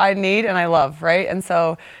that's what I need and I love, right? And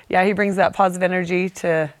so, yeah, he brings that positive energy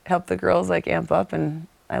to help the girls amp up, and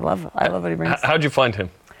I love what he brings. How'd you find him?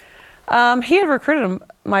 He had recruited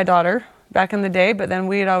my daughter back in the day, but then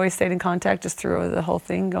we had always stayed in contact just through the whole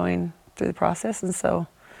thing, going through the process. And so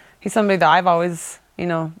he's somebody that I've always,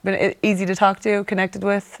 been easy to talk to, connected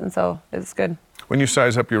with, and so it's good. When you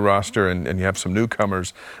size up your roster and you have some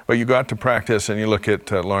newcomers, but you got to practice and you look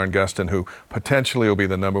at Lauren Gustin, who potentially will be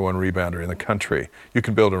the number 1 rebounder in the country, you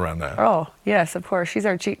can build around that. Oh, yes, of course. She's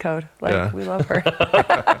our cheat code. We love her.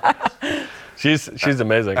 She's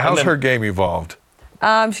amazing. How's her game evolved?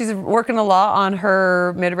 She's working a lot on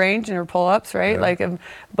her mid-range and her pull-ups, right? Yeah.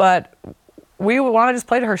 But we want to just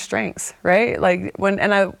play to her strengths, right? Like when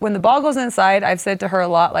the ball goes inside, I've said to her a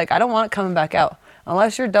lot, like, I don't want it coming back out.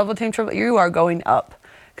 Unless you're double team, triple, you are going up.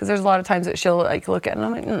 Because there's a lot of times that she'll look at it and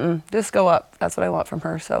I'm like, just go up. That's what I want from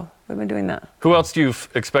her. So we've been doing that. Who else do you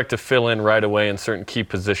expect to fill in right away in certain key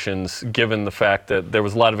positions, given the fact that there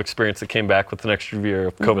was a lot of experience that came back with an extra year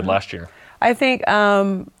of COVID last year? I think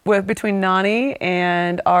between Nani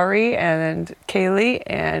and Ari and Kaylee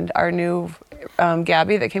and our new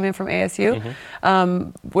Gabby that came in from ASU,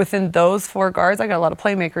 within those 4 guards, I got a lot of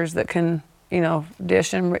playmakers that can,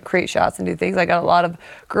 dish and create shots and do things. I got a lot of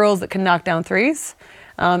girls that can knock down threes.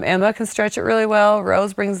 Emma can stretch it really well.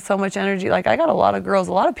 Rose brings so much energy. Like, I got a lot of girls,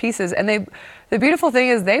 a lot of pieces. And the beautiful thing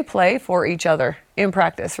is they play for each other in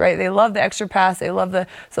practice, right? They love the extra pass. They love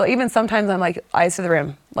so even sometimes I'm like, eyes to the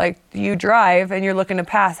rim. Like, you drive and you're looking to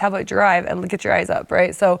pass. How about drive and get your eyes up,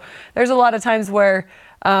 right? So there's a lot of times where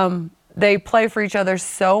they play for each other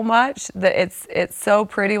so much that it's so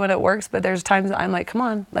pretty when it works. But there's times I'm like, come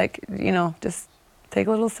on, just take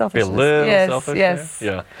a little selfishness. Be a little selfish. Yes.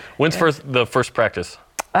 Yeah. When's the first practice?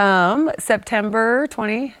 September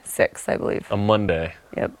 26th, I believe. A Monday.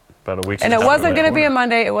 Yep. About a week. And it wasn't going to be a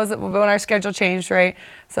Monday. It wasn't when our schedule changed, right?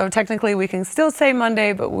 So technically we can still say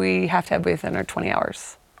Monday, but we have to have within our 20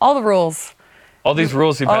 hours. All the rules. All these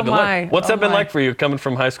rules you've had to learn. What's that been like for you, coming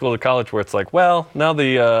from high school to college, where it's like, well, now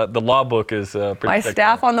the law book is pretty My thick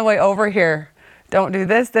staff now. on the way over here, don't do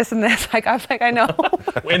this, this, and this. Like, I was like, I know.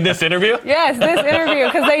 In this interview? Yes, this interview,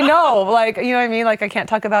 because they know, like, you know what I mean? Like, I can't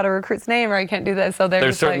talk about a recruit's name or I can't do that. So There's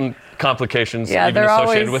just certain like, complications Yeah, even they're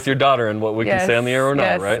associated always- with your daughter and what we can say on the air or not,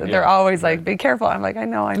 yes, right? They're always like, be careful. I'm like, I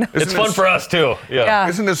know. It's fun for us too. Yeah.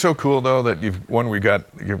 Isn't it so cool though that you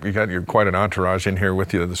got quite an entourage in here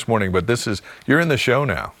with you this morning, but you're in the show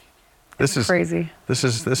now. This is crazy. This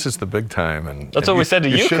is the big time, and That's what we said to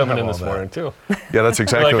you should coming have in all this that. morning too. Yeah, that's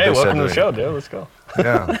exactly Like, what hey, they said welcome to the me. show, dude. Let's go.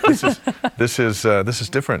 Yeah, this is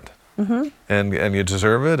different, and you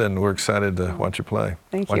deserve it, and we're excited to watch you play,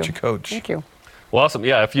 watch you coach. Thank you. Well, awesome.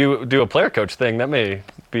 Yeah, if you do a player coach thing, that may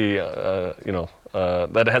be,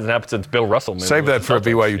 that hasn't happened since Bill Russell. Maybe Save with that for a the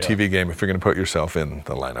BYU Celtics. TV game if you're going to put yourself in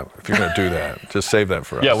the lineup. If you're going to do that, just save that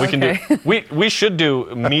for us. Yeah, we can do. Okay. We should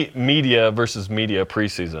do media versus media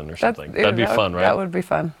preseason or something. That'd be fun, right? That would be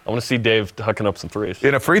fun. I want to see Dave hucking up some threes.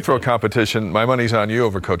 In a free throw competition, my money's on you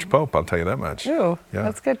over Coach Pope. I'll tell you that much. Ooh, Yeah.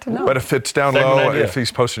 that's good to know. But if it's down Segment low, idea. if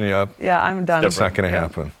he's posting you up, yeah, I'm done. it's not going to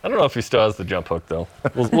happen. I don't know if he still has the jump hook though.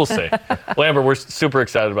 We'll see. Well, Amber, we're super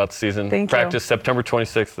excited about the season. Thank you. Practice September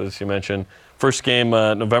 26th, as you mentioned. First game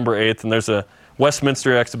November 8th, and there's a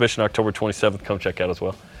Westminster exhibition October 27th. Come check out as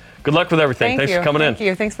well. Good luck with everything. Thank Thanks you. for coming in. Thank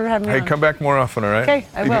you. Thanks for having me Hey, on. come back more often, all right? Okay,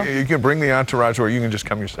 I will. You can bring the entourage, or you can just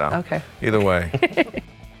come yourself. Okay. Either way.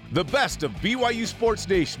 The best of BYU Sports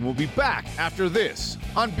Nation will be back after this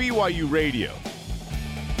on BYU Radio.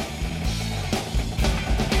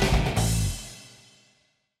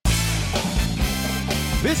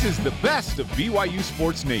 This is the best of BYU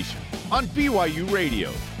Sports Nation on BYU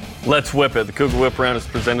Radio. Let's whip it. The Cougar Whip Round is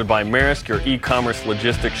presented by Maersk, your e-commerce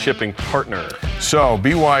logistics shipping partner. So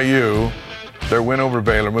BYU, their win over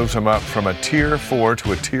Baylor moves them up from a Tier 4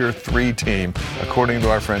 to a Tier 3 team, according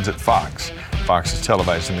to our friends at Fox. Fox is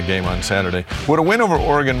televising the game on Saturday. Would a win over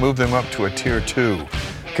Oregon move them up to a Tier 2?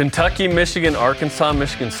 Kentucky, Michigan, Arkansas,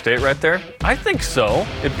 Michigan State right there? I think so.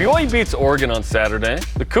 If BYU beats Oregon on Saturday,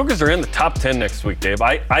 the Cougars are in the top 10 next week, Dave.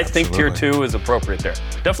 I think Tier 2 is appropriate there.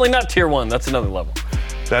 Definitely not Tier 1. That's another level.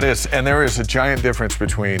 That is, and there is a giant difference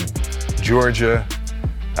between Georgia,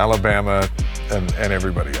 Alabama, and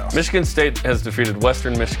everybody else. Michigan State has defeated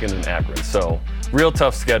Western Michigan and Akron, so real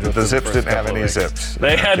tough schedule. The for Zips first didn't have couple any of weeks. zips.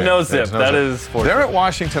 They had Okay, no there's zip. That is fortunate. They're at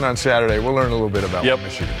Washington on Saturday. We'll learn a little bit about Yep. what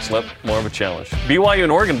Michigan State. Yep, more of a challenge. BYU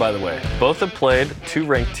and Oregon, by the way, both have played two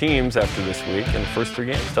ranked teams after this week in the first three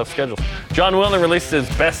games. Tough schedules. John Woolen released his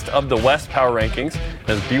Best of the West power rankings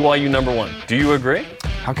as BYU number 1. Do you agree?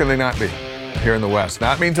 How can they not be here in the West?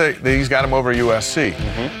 That means that he's got him over USC.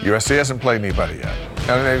 USC hasn't played anybody yet.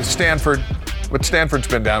 And Stanford, But Stanford's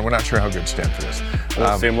been down. We're not sure how good Stanford is.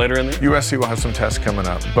 We'll see them later in the year. USC will have some tests coming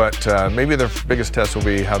up, but maybe their biggest test will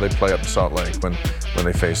be how they play up in Salt Lake when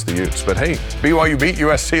they face the Utes. But hey, BYU beat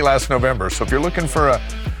USC last November, so if you're looking for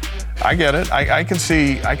I get it. I can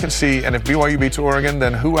see, and if BYU beats Oregon,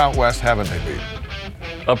 then who out west haven't they beat?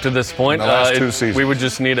 Up to this point, In the last 2 seasons. we would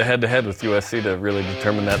just need a head-to-head with USC to really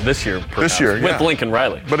determine that this year. Perhaps, This year, yeah. with Lincoln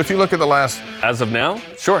Riley. But if you look at the last As of now,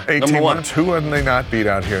 sure. 18 number one. months, who have they not beat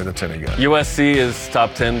out here that's any good? USC is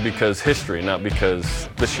top 10 because history, not because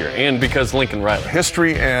this year, and because Lincoln Riley.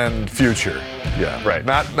 History and future. Yeah. Right.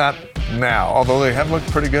 Not now, although they have looked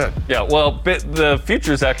pretty good. Yeah, well, the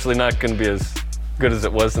future is actually not going to be as good as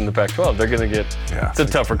it was in the Pac-12. They're going to get it's a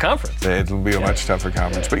tougher conference. It'll be a much tougher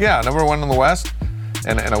conference. But yeah, number one in the West,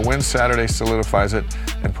 and a win Saturday solidifies it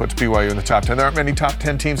and puts BYU in the top 10. There aren't many top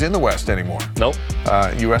 10 teams in the West anymore. Nope.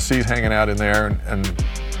 USC's hanging out in there, and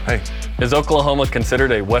hey. Is Oklahoma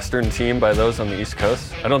considered a Western team by those on the East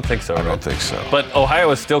Coast? I don't think so. I don't think so. But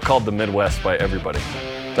Ohio is still called the Midwest by everybody.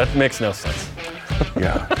 That makes no sense.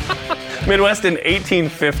 Yeah. Midwest in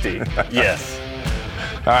 1850. Yes.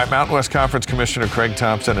 All right, Mountain West Conference Commissioner Craig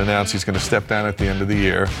Thompson announced he's going to step down at the end of the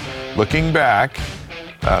year. Looking back,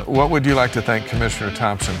 what would you like to thank Commissioner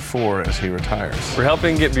Thompson for as he retires? For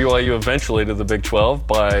helping get BYU eventually to the Big 12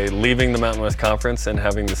 by leaving the Mountain West Conference and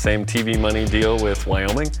having the same TV money deal with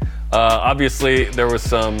Wyoming. Obviously, there was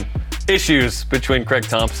some issues between Craig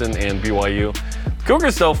Thompson and BYU.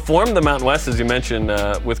 Cougars, though, formed the Mountain West, as you mentioned,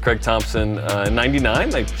 with Craig Thompson in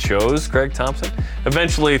 '99. They chose Craig Thompson.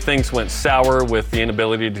 Eventually, things went sour with the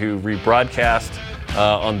inability to rebroadcast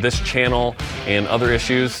on this channel and other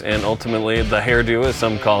issues, and ultimately the hairdo, as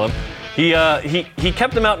some call him. He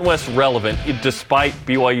kept the Mountain West relevant despite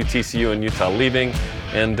BYU, TCU, and Utah leaving.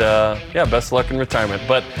 And best luck in retirement.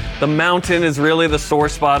 But the Mountain is really the sore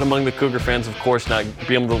spot among the Cougar fans, of course, not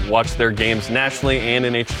being able to watch their games nationally and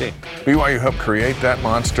in HD. BYU helped create that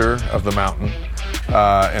monster of the Mountain,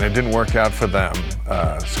 and it didn't work out for them.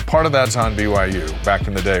 So part of that's on BYU back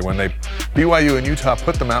in the day when BYU and Utah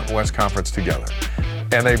put the Mountain West Conference together.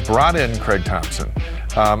 And they brought in Craig Thompson.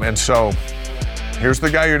 And so here's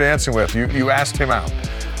the guy you're dancing with. You asked him out.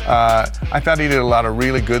 I thought he did a lot of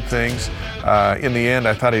really good things. In the end,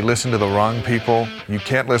 I thought he listened to the wrong people. You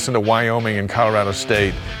can't listen to Wyoming and Colorado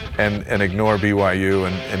State and ignore BYU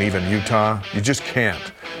and even Utah. You just can't.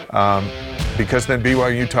 Because then BYU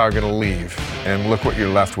and Utah are going to leave, and look what you're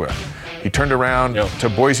left with. He turned around to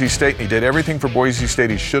Boise State, and he did everything for Boise State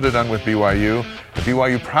he should have done with BYU. And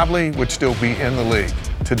BYU probably would still be in the league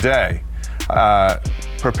today,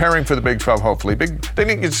 preparing for the Big 12, hopefully. They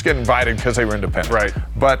didn't just get invited because they were independent. Right.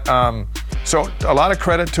 But so a lot of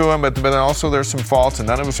credit to him, but then also there's some faults, and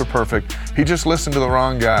none of us are perfect. He just listened to the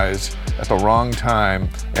wrong guys at the wrong time,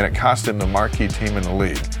 and it cost him the marquee team in the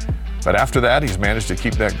league. But after that, he's managed to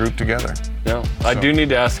keep that group together. Yeah, I do need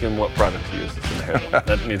to ask him what product he uses in the hair.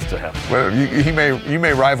 That needs to happen. Well, you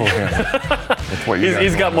may rival him. That's what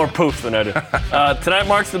He's got more poof than I do. Tonight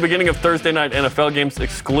marks the beginning of Thursday night NFL games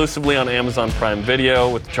exclusively on Amazon Prime Video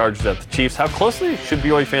with the Chargers at the Chiefs. How closely should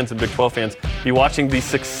BYU fans and Big 12 fans be watching the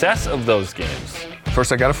success of those games?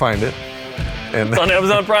 First, I got to find it. And it's on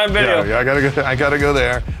Amazon Prime Video. Yeah, I gotta go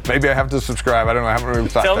there. Maybe I have to subscribe. I don't know. I haven't really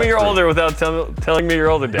thought. Tell me you're older without telling me you're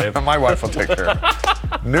older, Dave. My wife will take care of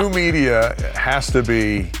it. New media has to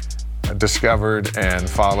be discovered and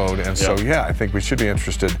followed, and so I think we should be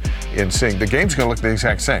interested in seeing. The game's going to look the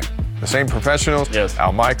exact same. The same professionals. Yes.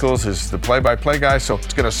 Al Michaels is the play-by-play guy, so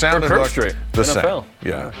it's going to sound and look Street, the NFL. same.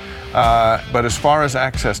 Yeah. But as far as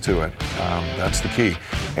access to it, that's the key.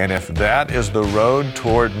 And if that is the road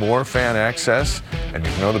toward more fan access, and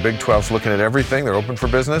you know the Big 12's looking at everything, they're open for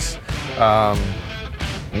business,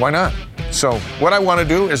 why not? So what I want to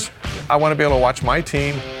do is I want to be able to watch my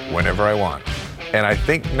team whenever I want. And I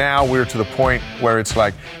think now we're to the point where it's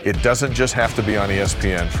like it doesn't just have to be on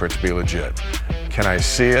ESPN for it to be legit. Can I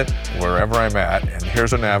see it wherever I'm at? And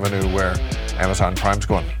here's an avenue where Amazon Prime's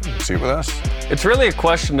going, see it with us? It's really a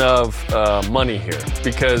question of money here,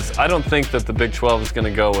 because I don't think that the Big 12 is going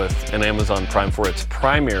to go with an Amazon Prime for its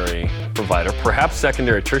primary provider, perhaps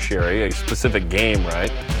secondary, tertiary, a specific game,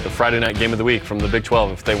 right? The Friday night game of the week from the Big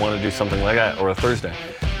 12 if they want to do something like that, or a Thursday.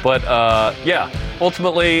 But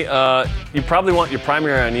ultimately, you probably want your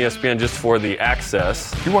primary on ESPN just for the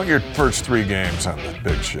access. You want your first 3 games on the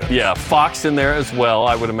big shit. Yeah, Fox in there as well.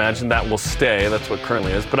 I would imagine that will stay. That's what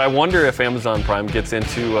currently is. But I wonder if Amazon Prime gets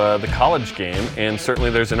into the college game, and certainly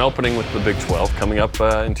there's an opening with the Big 12 coming up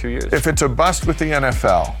in 2 years. If it's a bust with the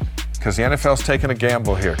NFL, because the NFL's taking a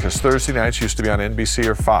gamble here, because Thursday nights used to be on NBC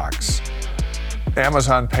or Fox,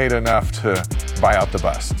 Amazon paid enough to buy out the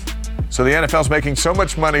bust. So the NFL's making so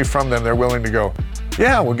much money from them, they're willing to go,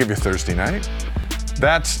 yeah, we'll give you Thursday night.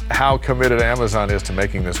 That's how committed Amazon is to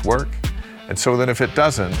making this work. And so then if it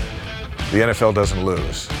doesn't, the NFL doesn't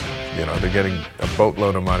lose. You know, they're getting a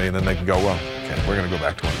boatload of money, and then they can go, well, okay, we're going to go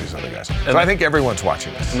back to one of these other guys. So I think everyone's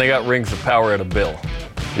watching this. And they got Rings of Power at a bill.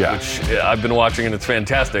 Yeah. Which I've been watching, and it's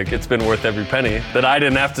fantastic. It's been worth every penny that I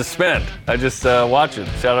didn't have to spend. I just watch it.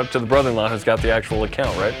 Shout out to the brother-in-law who's got the actual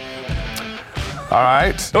account, right? All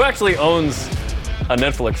right. Who actually owns a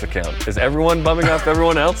Netflix account? Is everyone bumming off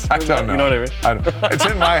everyone else? I don't know. You know what I mean? It's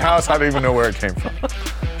in my house. I don't even know where it came from.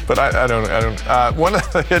 But I don't. One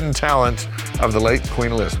of the hidden talents of the late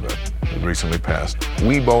Queen Elizabeth, who recently passed,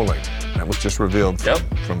 Wii bowling. That was just revealed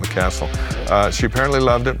from the castle. She apparently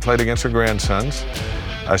loved it, played against her grandsons.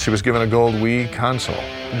 She was given a gold Wii console.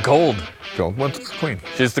 Gold. What's the Queen?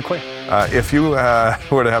 She's the Queen. If you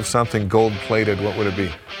were to have something gold-plated, what would it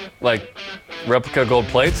be? Like replica gold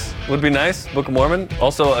plates would be nice. Book of Mormon.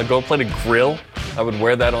 Also a gold-plated grill. I would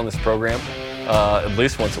wear that on this program at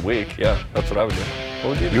least once a week. Yeah, that's what I would do. What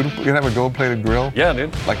would you do? You'd have a gold-plated grill? Yeah,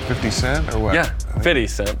 dude. Like 50 cent or what? Yeah, 50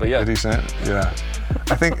 cent, but yeah. 50 cent? Yeah.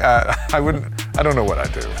 I think I wouldn't. I don't know what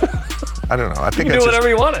I'd do. I don't know. I think you can do whatever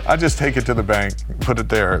you want. I'd just take it to the bank, put it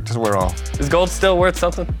there, just where all. Is gold still worth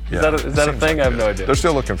something? Yeah. Is that a thing? Like I have no idea. They're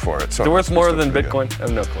still looking for it. So is it worth more than Bitcoin? I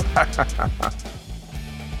have no clue.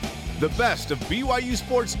 The best of BYU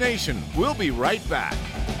Sports Nation. We'll be right back.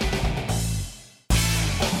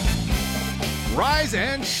 Rise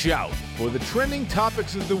and shout for the trending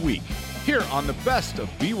topics of the week here on the best of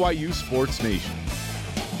BYU Sports Nation.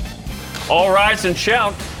 All rise and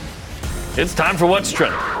shout. It's time for What's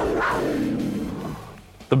Trending.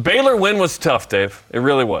 The Baylor win was tough, Dave. It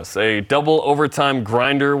really was. A double overtime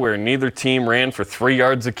grinder where neither team ran for 3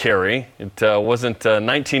 yards a carry. It wasn't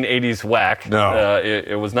 1980s whack. No.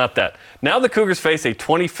 It was not that. Now the Cougars face a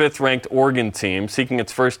 25th ranked Oregon team seeking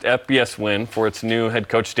its first FBS win for its new head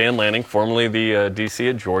coach Dan Lanning, formerly the DC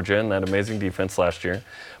at Georgia and that amazing defense last year.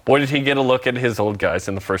 Boy, did he get a look at his old guys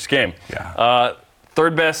in the first game. Yeah.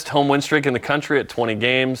 Third best home win streak in the country at 20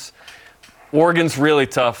 games. Oregon's really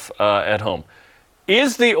tough at home.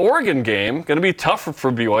 Is the Oregon game going to be tougher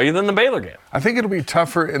for BYU than the Baylor game? I think it'll be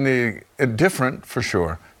tougher different for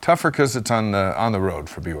sure. Tougher because it's on the road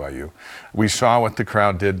for BYU. We saw what the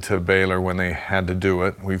crowd did to Baylor when they had to do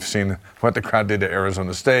it. We've seen what the crowd did to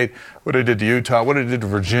Arizona State, what it did to Utah, what it did to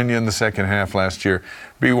Virginia in the second half last year.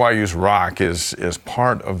 BYU's rock is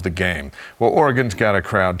part of the game. Well, Oregon's got a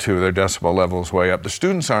crowd too. Their decibel level's way up. The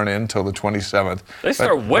students aren't in until the 27th. They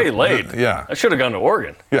start way late. Yeah. I should have gone to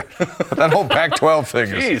Oregon. Yeah. That whole Pac-12 thing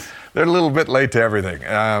Jeez. They're a little bit late to everything.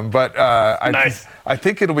 I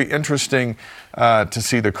think it'll be interesting to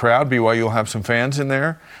see the crowd. BYU will have some fans in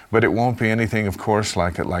there, but it won't be anything, of course,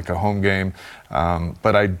 like a home game.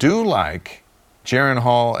 But I do like Jaren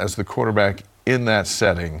Hall as the quarterback in that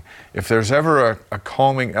setting. If there's ever a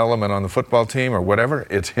calming element on the football team or whatever,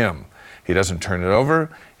 it's him. He doesn't turn it over.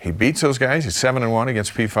 He beats those guys. He's 7-1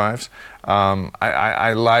 against P5s.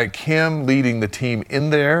 I like him leading the team in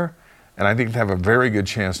there, and I think they have a very good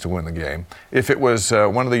chance to win the game. If it was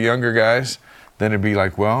one of the younger guys, then it'd be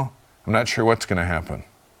like, well, I'm not sure what's going to happen.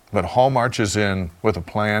 But Hall marches in with a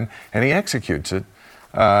plan, and he executes it.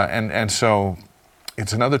 And so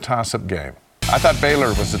it's another toss-up game. I thought Baylor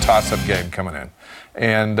was a toss-up game coming in.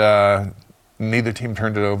 And neither team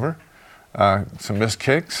turned it over. Some missed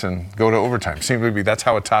kicks and go to overtime. Seems to be that's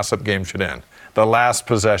how a toss-up game should end. The last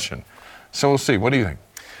possession. So we'll see. What do you think?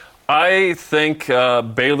 I think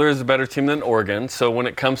Baylor is a better team than Oregon. So when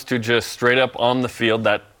it comes to just straight up on the field,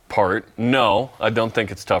 that part, no, I don't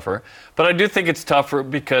think it's tougher. But I do think it's tougher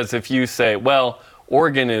because if you say, well,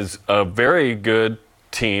 Oregon is a very good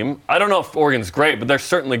team. I don't know if Oregon's great, but they're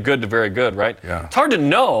certainly good to very good, right? Yeah. It's hard to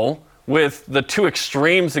know with the two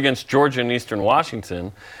extremes against Georgia and Eastern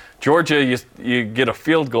Washington. Georgia, you get a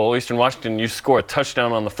field goal. Eastern Washington, you score a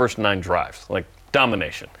touchdown on the first 9 drives, like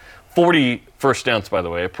domination. 40 first downs, by the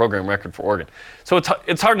way, a program record for Oregon. So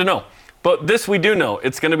it's hard to know. But this we do know.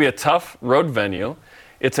 It's going to be a tough road venue.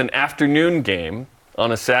 It's an afternoon game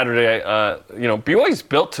on a Saturday. BYU's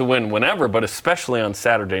built to win whenever, but especially on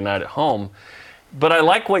Saturday night at home. But I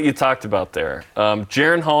like what you talked about there.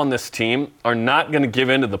 Jaren Hall and this team are not going to give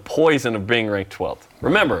in to the poison of being ranked 12th.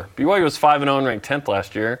 Remember, BYU was 5-0 and ranked 10th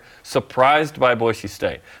last year, surprised by Boise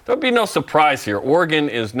State. There would be no surprise here. Oregon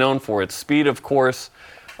is known for its speed, of course,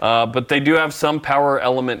 but they do have some power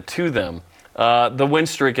element to them. The win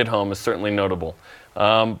streak at home is certainly notable.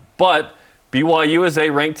 But BYU is a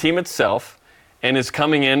ranked team itself and is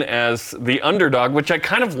coming in as the underdog, which I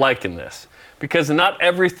kind of like in this. Because not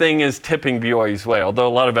everything is tipping BYU's way, although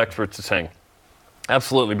a lot of experts are saying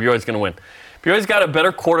Absolutely, BYU's going to win. BYU's got a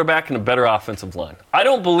better quarterback and a better offensive line. I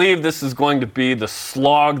don't believe this is going to be the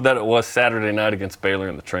slog that it was Saturday night against Baylor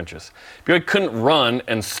in the trenches. BYU couldn't run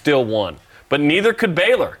and still won, but neither could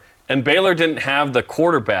Baylor. And Baylor didn't have the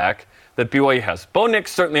quarterback that BYU has. Bo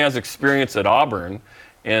Nix certainly has experience at Auburn,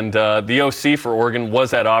 and the OC for Oregon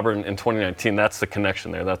was at Auburn in 2019. That's the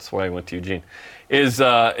connection there. That's why I went to Eugene.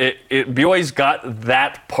 BYU's got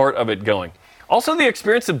that part of it going. Also, the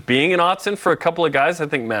experience of being in Autzen for a couple of guys I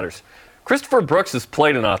think matters. Christopher Brooks has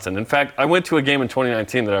played in Autzen. In fact, I went to a game in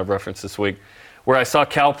 2019 that I've referenced this week where I saw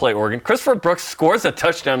Cal play Oregon. Christopher Brooks scores a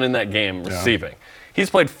touchdown in that game receiving. He's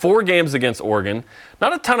played 4 games against Oregon.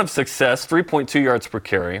 Not a ton of success, 3.2 yards per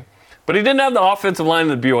carry. But he didn't have the offensive line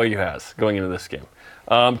that BYU has going into this game.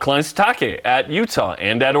 Kalani Sitake at Utah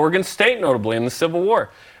and at Oregon State, notably in the Civil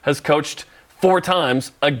War, has coached 4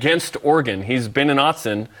 times against Oregon. He's been in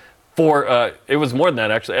Autzen for, it was more than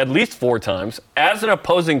that actually, at least 4 times as an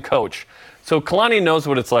opposing coach. So Kalani knows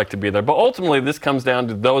what it's like to be there. But ultimately, this comes down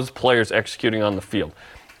to those players executing on the field.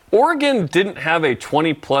 Oregon didn't have a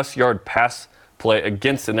 20-plus yard pass play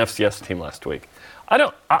against an FCS team last week.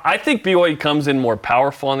 I think BYU comes in more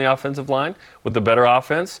powerful on the offensive line with the better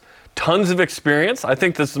offense. Tons of experience. I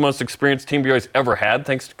think this is the most experienced team BYU's ever had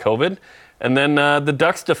thanks to COVID. And then the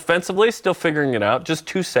Ducks defensively still figuring it out. Just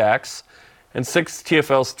 2 sacks and 6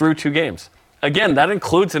 TFLs through 2 games. Again, that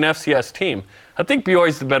includes an FCS team. I think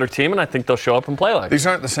BYU's the better team, and I think they'll show up and play like it. These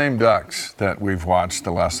aren't the same Ducks that we've watched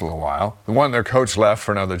the last little while. The one, their coach left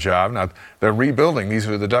for another job. Now, they're rebuilding. These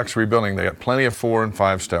are the Ducks rebuilding. They got plenty of 4 and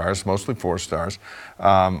 5 stars, mostly 4 stars,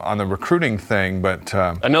 on the recruiting thing. But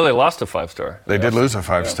I know they lost a 5-star. They did lose a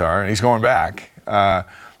 5-star, and he's going back.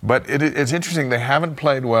 But it's interesting. They haven't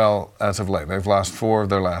played well as of late. They've lost 4 of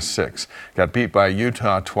their last 6. Got beat by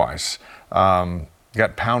Utah twice.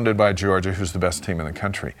 Got pounded by Georgia, who's the best team in the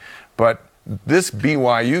country. But this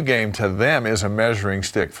BYU game to them is a measuring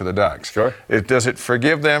stick for the Ducks. Sure. Does it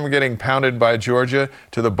forgive them getting pounded by Georgia?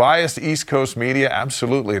 To the biased East Coast media,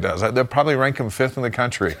 absolutely it does. They'll probably rank them 5th in the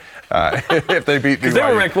country if they beat BYU. Because they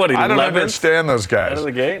were ranked, what, 11th? I don't understand those guys. Out of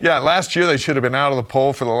the gate? Yeah, last year they should have been out of the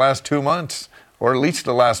poll for the last 2 months, or at least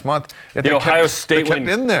the last month. The Ohio State win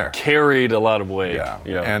in there carried a lot of weight. Yeah.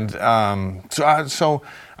 And so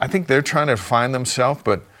I think they're trying to find themselves,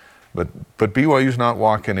 but BYU's not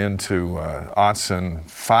walking into Autzen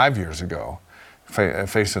 5 years ago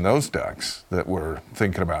facing those Ducks that were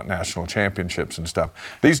thinking about national championships and stuff.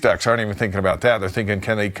 These Ducks aren't even thinking about that. They're thinking,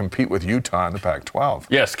 can they compete with Utah in the Pac-12?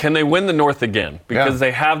 Yes, can they win the North again? Because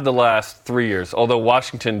they have the last 3 years. Although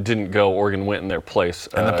Washington didn't go, Oregon went in their place.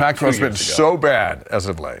 And the Pac-12's been so bad as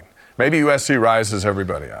of late. Maybe USC rises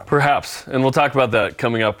everybody up. Perhaps. And we'll talk about that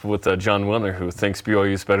coming up with John Wilner, who thinks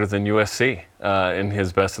BYU is better than USC in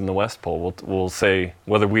his Best in the West poll. We'll say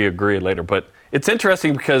whether we agree later. But it's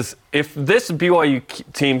interesting because if this BYU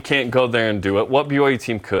team can't go there and do it, what BYU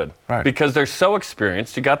team could? Right. Because they're so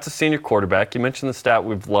experienced. You got the senior quarterback. You mentioned the stat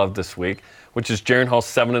we've loved this week, which is Jaren Hall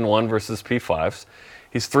 7-1 versus P5s.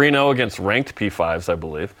 He's 3-0 against ranked P5s, I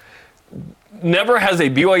believe. Never has a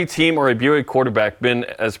BYU team or a BYU quarterback been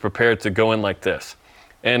as prepared to go in like this.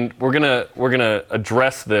 And we're gonna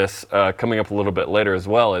address this coming up a little bit later as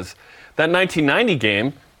well. As that 1990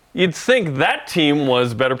 game, you'd think that team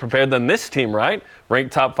was better prepared than this team, right?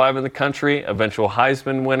 Ranked top 5 in the country, eventual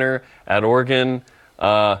Heisman winner at Oregon.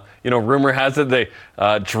 Rumor has it they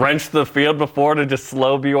drenched the field before to just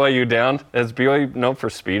slow BYU down. Is BYU known for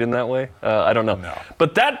speed in that way? I don't know. No.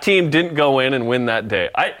 But that team didn't go in and win that day.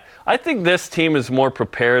 I think this team is more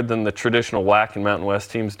prepared than the traditional WAC and Mountain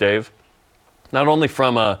West teams, Dave. Not only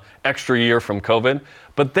from an extra year from COVID,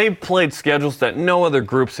 but they've played schedules that no other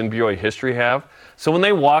groups in BYU history have. So when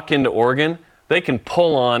they walk into Oregon, they can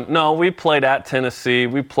pull on, no, we played at Tennessee,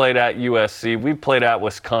 we played at USC, we played at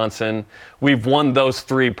Wisconsin. We've won those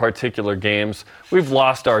 3 particular games. We've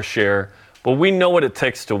lost our share, but we know what it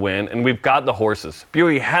takes to win, and we've got the horses.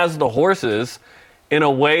 BYU has the horses in a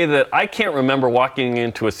way that I can't remember walking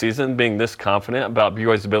into a season being this confident about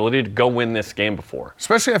BYU's ability to go win this game before.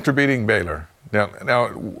 Especially after beating Baylor. Now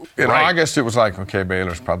in August, it was like, okay,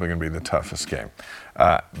 Baylor's probably going to be the toughest game.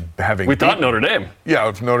 We thought Notre Dame. Yeah,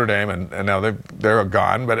 it's Notre Dame, and now they're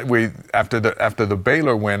gone. But after the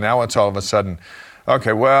Baylor win, now it's all of a sudden,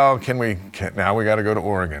 okay, well, now we got to go to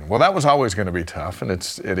Oregon. Well, that was always going to be tough, and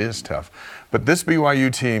it is tough. But this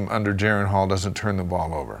BYU team under Jaren Hall doesn't turn the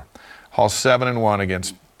ball over. Hall's 7-1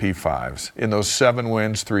 against P5s. In those 7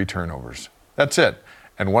 wins, 3 turnovers. That's it.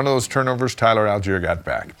 And one of those turnovers, Tyler Algier got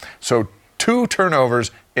back. So 2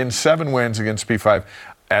 turnovers in 7 wins against P5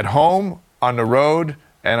 at home, on the road,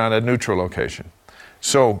 and on a neutral location.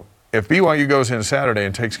 So if BYU goes in Saturday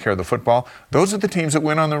and takes care of the football, those are the teams that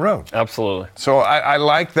win on the road. Absolutely. So I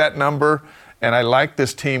like that number, and I like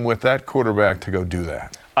this team with that quarterback to go do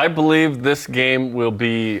that. I believe this game will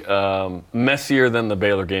be messier than the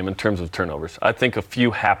Baylor game in terms of turnovers. I think a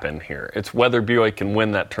few happen here. It's whether BYU can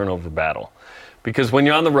win that turnover battle. Because when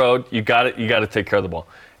you're on the road, you got to take care of the ball.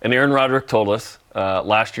 And Aaron Roderick told us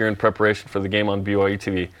last year in preparation for the game on BYU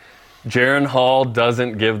TV, Jaren Hall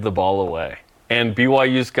doesn't give the ball away. And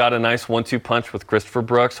BYU's got a nice 1-2 punch with Christopher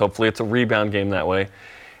Brooks. Hopefully it's a rebound game that way.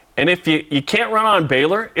 And if you can't run on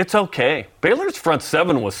Baylor, it's okay. Baylor's front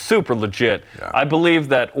seven was super legit. Yeah. I believe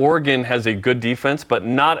that Oregon has a good defense, but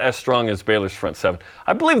not as strong as Baylor's front seven.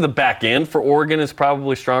 I believe the back end for Oregon is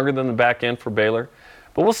probably stronger than the back end for Baylor.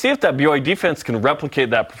 But we'll see if that BYU defense can replicate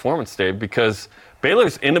that performance, Dave, because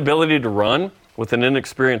Baylor's inability to run with an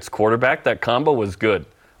inexperienced quarterback, that combo was good.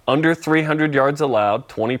 Under 300 yards allowed,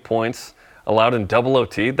 20 points allowed in double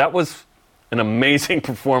OT. That was an amazing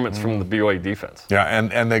performance from the BYU defense. Yeah,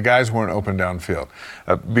 and the guys weren't open downfield.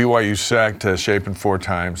 BYU sacked Shapen 4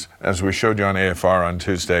 times, as we showed you on AFR on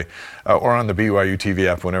Tuesday, or on the BYU TV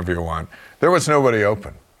app whenever you want. There was nobody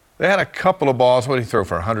open. They had a couple of balls. What did he throw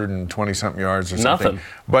for 120-something yards or something?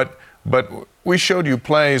 Nothing. But we showed you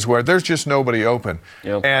plays where there's just nobody open.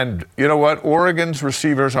 Yep. And you know what? Oregon's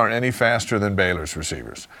receivers aren't any faster than Baylor's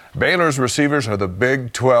receivers. Baylor's receivers are the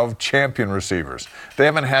Big 12 champion receivers. They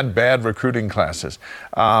haven't had bad recruiting classes,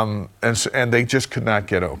 and they just could not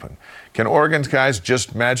get open. Can Oregon's guys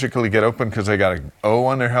just magically get open because they got an O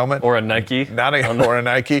on their helmet? Or a Nike. Or a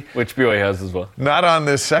Nike. Which BYU has as well. Not on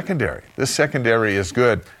this secondary. This secondary is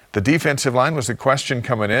good. The defensive line was the question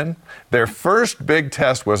coming in. Their first big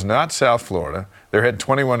test was not South Florida. They had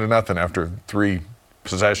 21-0 after 3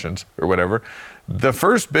 possessions or whatever. The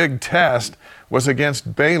first big test was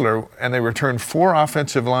against Baylor, and they returned 4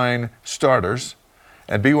 offensive line starters,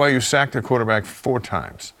 and BYU sacked their quarterback 4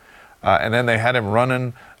 times. And then they had him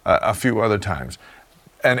running a few other times.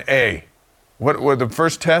 An A. What was the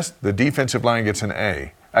first test? The defensive line gets an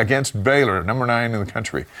A against Baylor, number 9 in the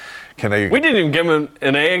country. We didn't even give them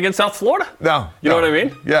an A against South Florida. No. You know what I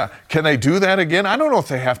mean? Yeah. Can they do that again? I don't know if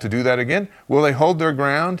they have to do that again. Will they hold their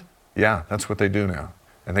ground? Yeah, that's what they do now.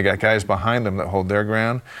 And they got guys behind them that hold their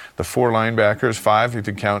ground. The 4 linebackers, 5 if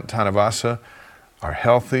you count Tanavasa, are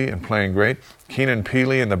healthy and playing great. Keenan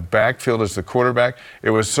Peely in the backfield as the quarterback.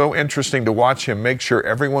 It was so interesting to watch him make sure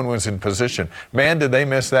everyone was in position. Man, did they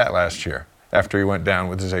miss that last year after he went down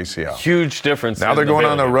with his ACL. Huge difference. Now they're going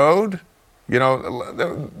on the road. You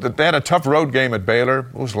know, they had a tough road game at Baylor.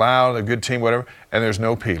 It was loud, a good team, whatever, and there's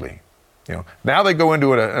no Peely. You know, now they go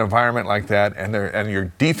into an environment like that, and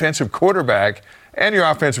your defensive quarterback and your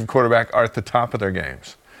offensive quarterback are at the top of their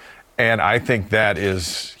games. And I think that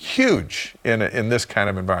is huge in this kind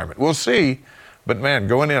of environment. We'll see, but man,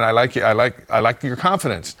 going in, I like your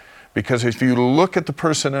confidence, because if you look at the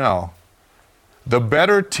personnel, the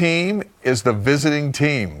better team is the visiting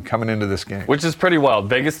team coming into this game. Which is pretty wild.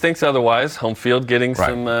 Vegas thinks otherwise. Home field getting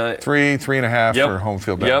some... 3.5 for home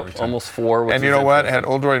field. Yep, almost 4. And you know what? Had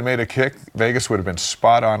Oldroyd made a kick, Vegas would have been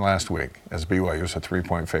spot on last week, as BYU was a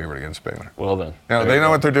 3-point favorite against Baylor. Well then. Now, they know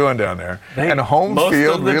what they're doing down there. And home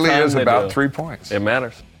field really is about 3 points. It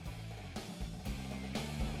matters.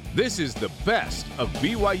 This is the best of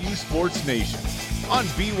BYU Sports Nation on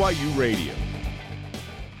BYU Radio.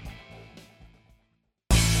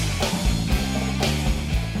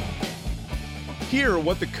 Hear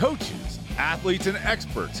what the coaches, athletes, and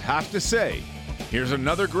experts have to say. Here's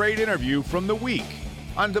another great interview from the week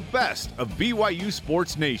on the best of BYU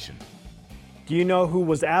Sports Nation. Do you know who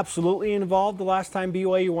was absolutely involved the last time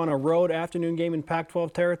BYU won a road afternoon game in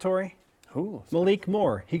Pac-12 territory? Who? Malik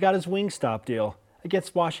Moore. He got his Wingstop deal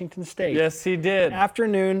against Washington State. Yes, he did.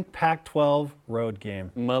 Afternoon Pac-12 road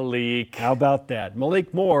game. Malik. How about that?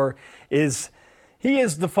 Malik Moore is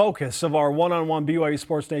the focus of our one-on-one BYU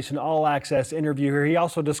Sports Nation All Access interview here. He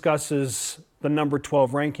also discusses the number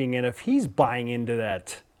 12 ranking, and if he's buying into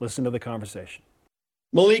that, listen to the conversation.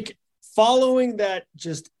 Malik, following that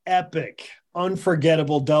just epic,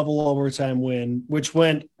 unforgettable double overtime win, which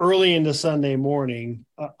went early into Sunday morning,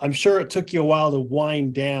 I'm sure it took you a while to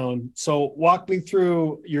wind down. So walk me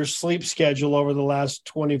through your sleep schedule over the last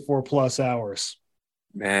 24 plus hours.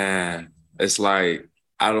 Man, it's like,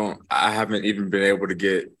 I haven't even been able to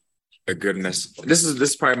get a good night's. This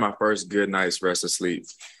is probably my first good night's rest of sleep.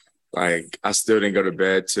 Like, I still didn't go to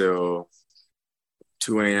bed till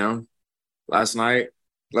 2 a.m. last night.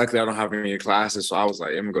 Luckily, I don't have any classes, so I was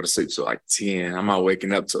like, I'm gonna go to sleep till like 10. I'm not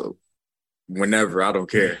waking up till whenever. I don't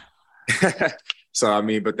care. So I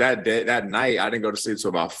mean, but that night, I didn't go to sleep till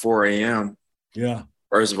about 4 a.m. Yeah.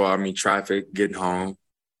 First of all, traffic, getting home.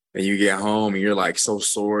 and you get home and you're like so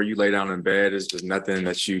sore, you lay down in bed. It's just nothing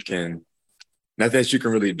that you can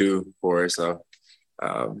really do for it. So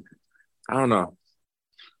I don't know.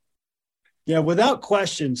 Yeah, without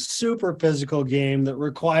question, super physical game that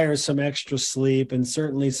requires some extra sleep and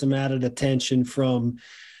certainly some added attention from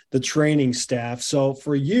the training staff. So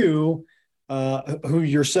for you, who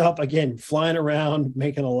yourself, again, flying around,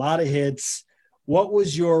 making a lot of hits, what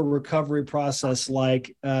was your recovery process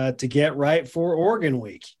like to get right for Oregon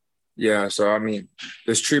week? Yeah, so I mean,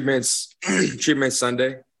 there's treatment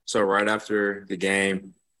Sunday. So right after the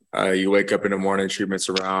game, you wake up in the morning, treatments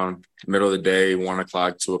around middle of the day, 1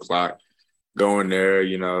 o'clock, 2 o'clock. Go in there,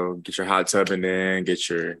 get your hot tubbing in, get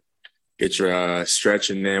your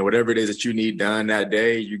stretching in, whatever it is that you need done that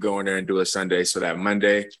day, you go in there and do it Sunday. So that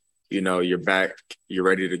Monday, you're back, you're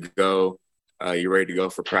ready to go. You're ready to go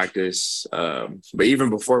for practice. But even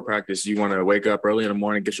before practice, you want to wake up early in the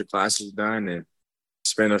morning, get your classes done, and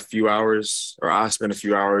spend a few hours, or I spend a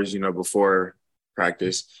few hours, before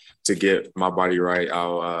practice to get my body right.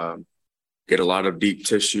 I'll get a lot of deep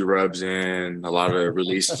tissue rubs in, a lot of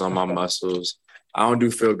releases on my muscles. I don't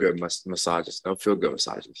do feel-good massages. No feel-good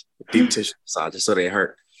massages. Deep tissue massages, so they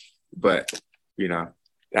hurt. But,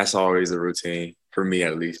 that's always the routine, for me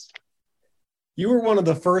at least. You were one of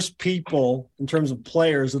the first people in terms of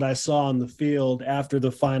players that I saw on the field after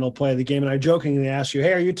the final play of the game. And I jokingly asked you,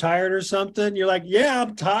 hey, are you tired or something? You're like, yeah,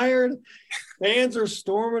 I'm tired. Fans are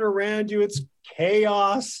storming around you. It's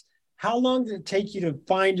chaos. How long did it take you to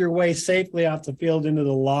find your way safely off the field into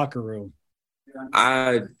the locker room?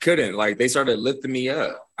 I couldn't. They started lifting me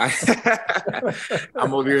up.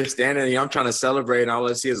 I'm over here standing, I'm trying to celebrate, and all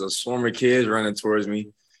I see is a swarm of kids running towards me,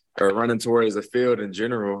 or running towards the field in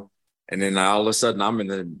general. And then all of a sudden, I'm in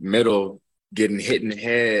the middle, getting hit in the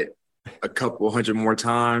head a couple hundred more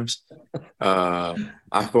times. I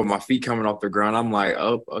feel my feet coming off the ground. I'm like,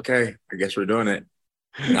 oh, okay, I guess we're doing it.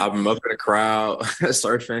 And I'm up in the crowd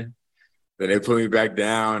surfing. Then they put me back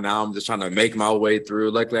down. Now I'm just trying to make my way through.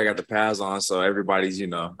 Luckily, I got the pads on, so everybody's,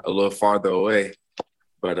 a little farther away.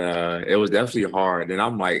 But it was definitely hard. And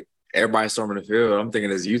I'm like, everybody's storming the field. I'm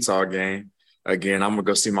thinking it's Utah game. Again, I'm going to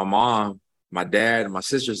go see my mom, my dad, and my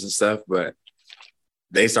sisters and stuff. But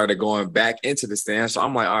they started going back into the stands. So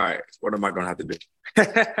I'm like, all right, what am I going to have to do?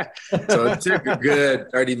 So it took a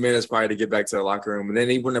good 30 minutes probably to get back to the locker room. And then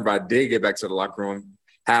even if I did get back to the locker room,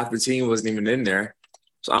 half the team wasn't even in there.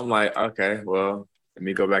 So I'm like, okay, well, let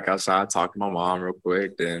me go back outside, talk to my mom real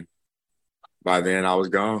quick. Then by then I was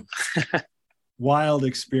gone. Wild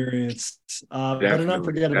experience, but an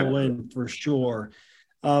unforgettable win for sure.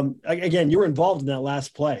 Again, you were involved in that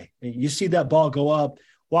last play. You see that ball go up.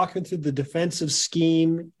 Walk me through the defensive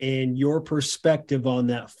scheme and your perspective on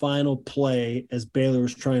that final play as Baylor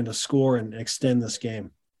was trying to score and extend this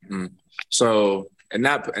game. Mm-hmm. So in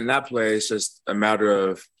that play, it's just a matter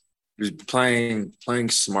of just playing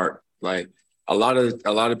smart. Like a lot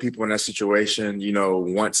of people in that situation,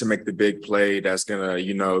 want to make the big play that's gonna,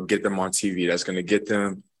 get them on TV, that's gonna get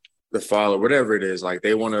them the follow, whatever it is. Like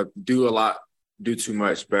they want to do a lot, do too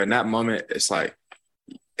much. But in that moment, it's like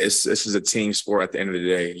this is a team sport at the end of the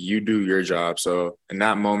day. You do your job. So in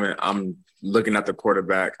that moment, I'm looking at the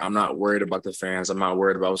quarterback. I'm not worried about the fans. I'm not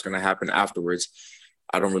worried about what's going to happen afterwards.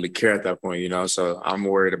 I don't really care at that point, So I'm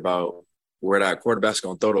worried about where that quarterback's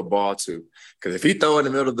going to throw the ball to. Because if he throw it in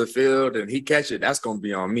the middle of the field and he catch it, that's going to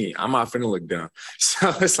be on me. I'm not finna look dumb.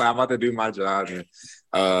 So it's like I'm about to do my job. And,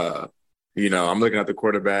 I'm looking at the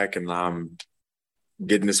quarterback and I'm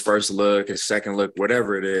getting his first look, his second look,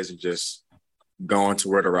 whatever it is, and just going to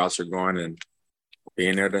where the routes are going and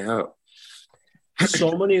being there to help.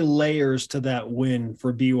 So many layers to that win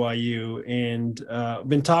for BYU, and I've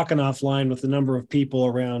been talking offline with a number of people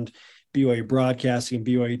around BYU Broadcasting and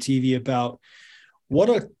BYU TV about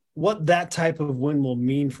what that type of win will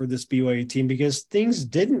mean for this BYU team, because things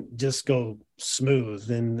didn't just go smooth,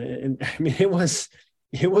 and I mean it was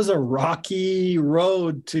a rocky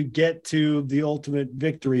road to get to the ultimate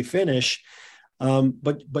victory finish.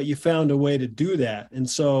 But you found a way to do that. And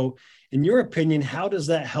so in your opinion, how does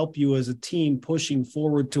that help you as a team pushing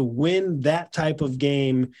forward to win that type of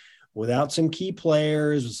game without some key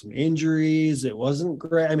players, with some injuries? It wasn't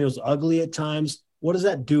great. I mean, it was ugly at times. What does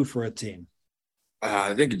that do for a team?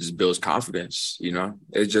 I think it just builds confidence,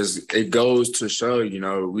 It goes to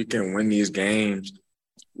show, we can win these games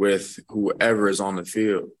with whoever is on the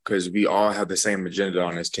field, because we all have the same agenda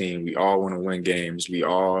on this team. We all want to win games. We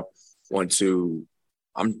all want to,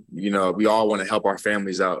 we all want to help our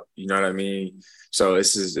families out. You know what I mean? So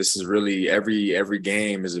this is really every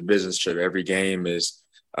game is a business trip. Every game is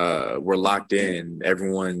we're locked in.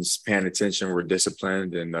 Everyone's paying attention. We're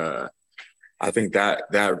disciplined, and I think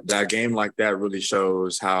that game like that really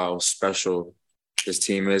shows how special this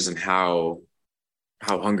team is and how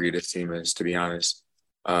hungry this team is, to be honest.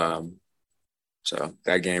 So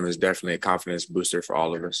that game is definitely a confidence booster for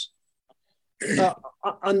all of us.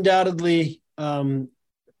 Undoubtedly,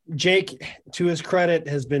 Jake, to his credit,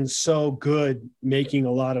 has been so good making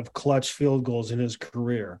a lot of clutch field goals in his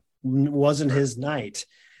career. Wasn't his night,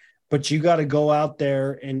 but you got to go out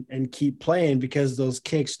there and keep playing because those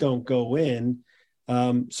kicks don't go in.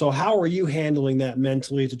 So how are you handling that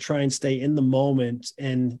mentally to try and stay in the moment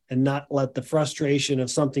and not let the frustration of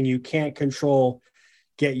something you can't control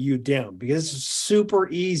get you down? Because it's super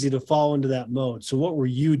easy to fall into that mode. So what were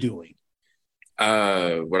you doing?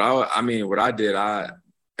 What I did,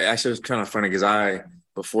 actually it was kind of funny because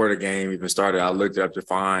before the game even started, I looked up to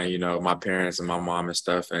find, my parents and my mom and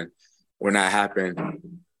stuff. And when that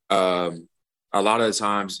happened, a lot of the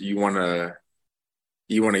times you want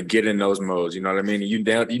to get in those modes. You know what I mean? You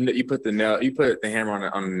put the hammer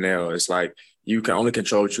on the nail. It's like you can only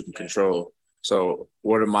control what you can control. So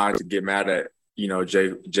what am I to get mad at,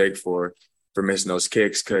 Jake for missing those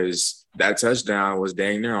kicks? Because that touchdown was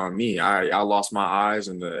dang near on me. I lost my eyes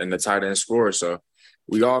in the tight end score. So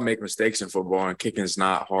we all make mistakes in football, and kicking is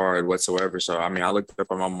not hard whatsoever. So I looked up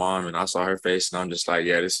at my mom and I saw her face, and I'm just like,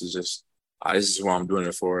 yeah, this is what I'm doing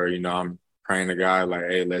it for. I'm praying to God, like,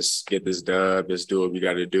 hey, let's get this dub. Let's do what we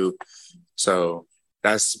got to do. So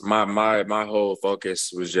that's my whole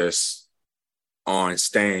focus was just on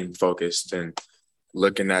staying focused and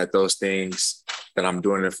looking at those things that I'm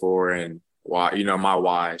doing it for and why, my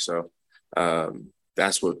why. So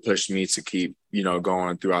that's what pushed me to keep,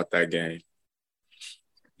 going throughout that game.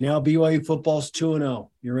 Now BYU football's 2-0.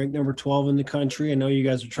 You're ranked number 12 in the country. I know you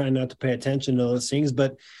guys are trying not to pay attention to those things,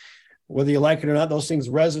 but whether you like it or not, those things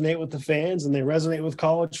resonate with the fans and they resonate with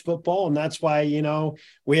college football. And that's why,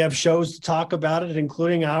 we have shows to talk about it,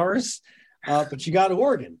 including ours. But you got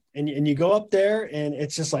Oregon and you go up there and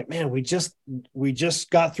it's just like, man, we just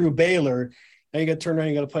got through Baylor. Now you got to turn around,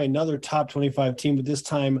 you got to play another top 25 team, but this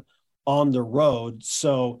time on the road.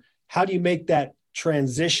 So how do you make that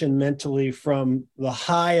transition mentally from the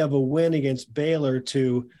high of a win against Baylor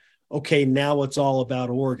to, okay, now it's all about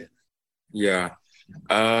Oregon? Yeah.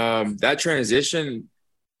 That transition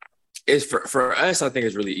is for us, I think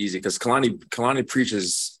it's really easy because Kalani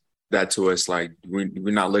preaches that to us. Like we're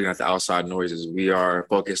not looking at the outside noises. We are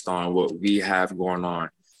focused on what we have going on.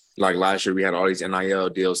 Like last year we had all these NIL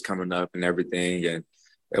deals coming up and everything. And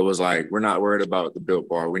it was like, we're not worried about the Built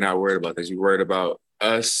Bar. We're not worried about this. We're worried about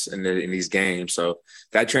us in these games. So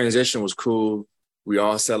that transition was cool. We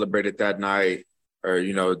all celebrated that night. Or,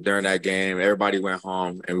 during that game, everybody went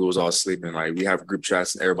home and we was all sleeping. Like we have group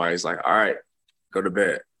chats and everybody's like, all right, go to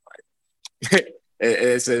bed. Like,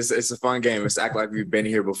 it's a fun game. Let's act like we've been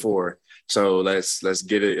here before. So let's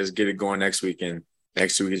get it going next week. And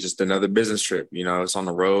next week is just another business trip. It's on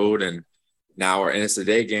the road and it's a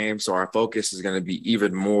day game. So our focus is going to be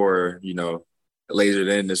even more,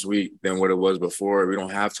 lasered in this week than what it was before. We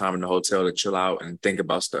don't have time in the hotel to chill out and think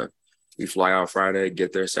about stuff. We fly out Friday,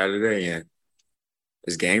 get there Saturday, and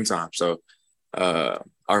it's game time. So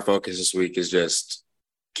our focus this week is just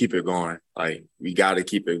keep it going. Like we got to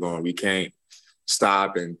keep it going. We can't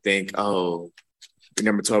stop and think, oh, we're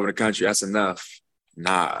number 12 in the country. That's enough.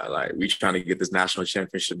 Nah, like we trying to get this national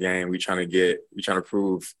championship game. We trying to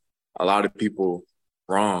prove a lot of people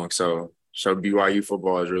wrong. So BYU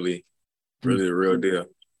football is really the real deal.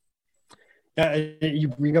 You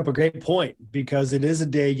bring up a great point because it is a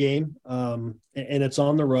day game and it's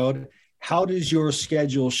on the road. How does your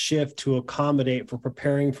schedule shift to accommodate for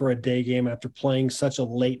preparing for a day game after playing such a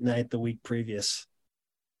late night the week previous?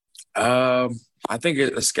 I think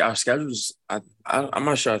our schedule's I'm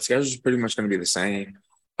not sure. Our schedule's pretty much going to be the same.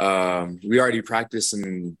 We already practiced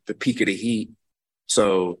in the peak of the heat,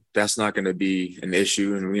 so that's not going to be an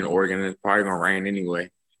issue. And we in Oregon, it's probably going to rain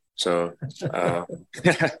anyway. So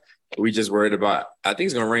we just worried about. I think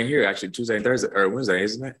it's going to rain here actually Tuesday and Thursday or Wednesday,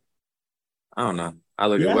 isn't it? I don't know. I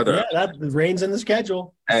look at weather. Yeah, that rain's in the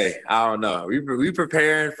schedule. Hey, I don't know. We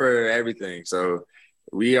preparing for everything. So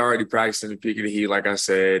we already practiced in the peak of the heat, like I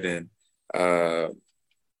said, and our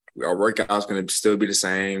workout's going to still be the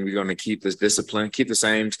same. We're going to keep this discipline, keep the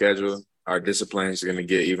same schedule. Our discipline is going to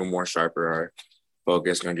get even more sharper. Our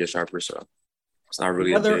focus is going to get sharper. So it's not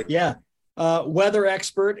really weather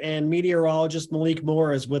expert and meteorologist Malik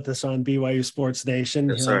Moore is with us on BYU Sports Nation.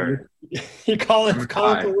 Yes, sir. You call it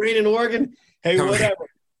for rain in Oregon? Hey, whatever.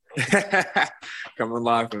 Coming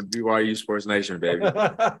live from BYU Sports Nation, baby.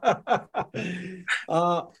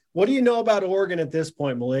 What do you know about Oregon at this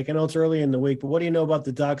point, Malik? I know it's early in the week, but what do you know about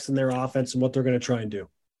the Ducks and their offense and what they're going to try and do?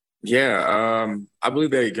 Yeah, I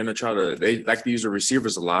believe they're gonna they like to use the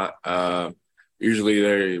receivers a lot. Usually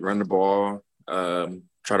they run the ball,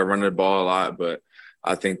 try to run the ball a lot, but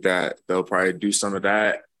I think that they'll probably do some of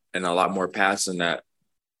that and a lot more passing that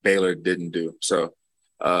Baylor didn't do. So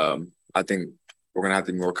I think we're gonna have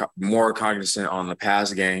to be more cognizant on the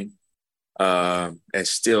pass game and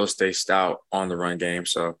still stay stout on the run game.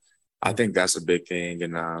 So I think that's a big thing,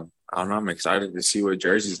 and I don't know. I'm excited to see what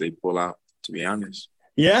jerseys they pull out, to be honest.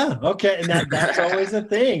 Yeah, okay, and that's always a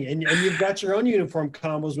thing. And you've got your own uniform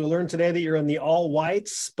combos. We learned today that you're in the all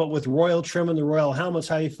whites, but with royal trim and the royal helmets.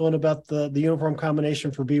 How are you feeling about the uniform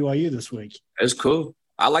combination for BYU this week? It's cool.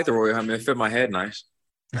 I like the royal helmet. It fit my head nice.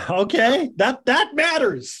 Okay, that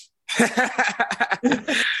matters.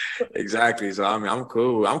 Exactly. So I mean, I'm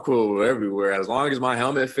cool. I'm cool everywhere. As long as my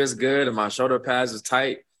helmet fits good and my shoulder pads is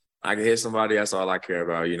tight, I can hit somebody. That's all I care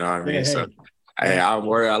about. You know what I mean? Hey. So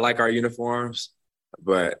I like our uniforms,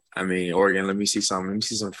 but I mean, Oregon, let me see some. Let me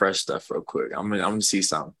see some fresh stuff real quick. I'm gonna see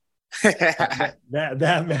something.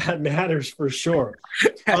 that matters for sure.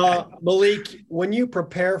 Malik, when you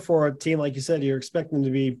prepare for a team, like you said, you're expecting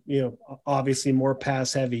to be, obviously more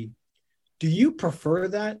pass heavy. Do you prefer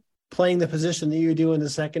that, playing the position that you do in the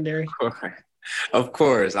secondary? Of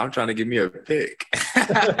course. I'm trying to give me a pick.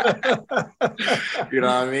 You know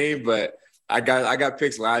what I mean? But I got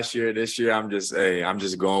picks last year. This year, I'm just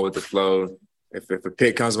going with the flow. If a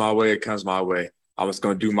pick comes my way, it comes my way. I'm just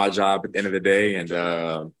going to do my job at the end of the day, and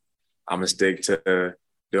I'm going to stick to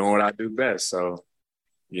doing what I do best. So,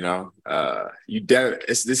 this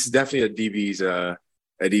is definitely a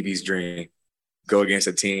DB's dream. Go against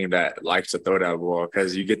a team that likes to throw that ball,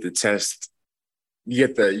 because you get the test. You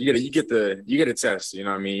get a test. You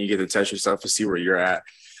know what I mean? You get to test yourself to see where you're at.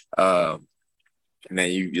 And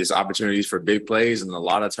then there's opportunities for big plays and a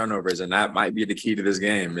lot of turnovers. And that might be the key to this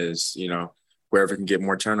game is, wherever can get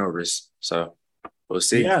more turnovers. So we'll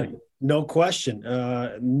see. Yeah, no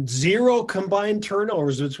question. 0 combined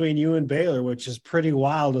turnovers between you and Baylor, which is pretty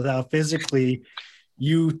wild with how physically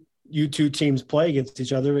you two teams play against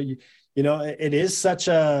each other. But it is such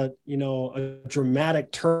a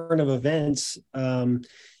dramatic turn of events.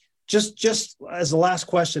 Just as the last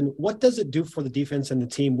question, what does it do for the defense and the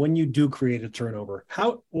team when you do create a turnover?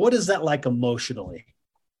 What is that like emotionally?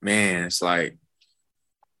 Man, it's like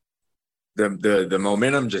the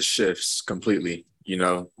momentum just shifts completely.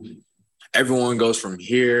 Everyone goes from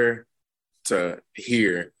here to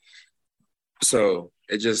here. So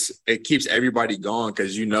it keeps everybody going,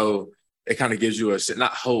 because it kind of gives you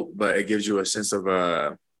not hope, but it gives you a sense of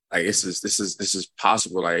like this is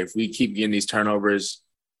possible. Like if we keep getting these turnovers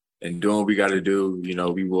and doing what we got to do,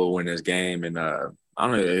 we will win this game. And I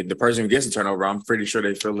don't know, the person who gets the turnover, I'm pretty sure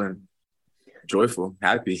they're feeling joyful,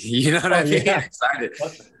 happy. You know what I mean? Yeah. Excited.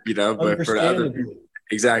 But for the other people,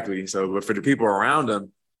 exactly. So, but for the people around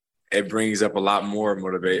them, it brings up a lot more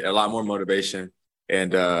motivation,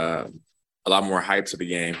 and a lot more hype to the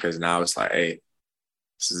game, because now it's like, hey,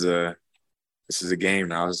 this is a game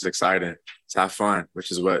now. It's exciting. Let's have fun, which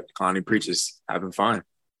is what Kalani preaches, having fun.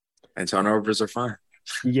 And turnovers are fun.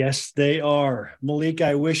 Yes, they are. Malik,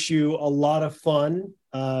 I wish you a lot of fun,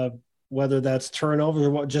 whether that's turnovers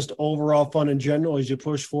or just overall fun in general as you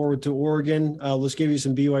push forward to Oregon. Let's give you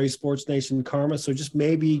some BYU Sports Nation karma. So just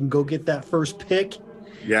maybe you can go get that first pick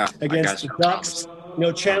against the Ducks.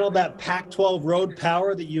 Channel that Pac-12 road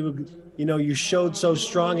power that you showed so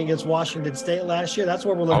strong against Washington State last year. That's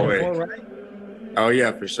what we're looking for, right? Oh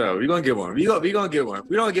yeah, for sure. We're gonna get one. We're gonna get one. If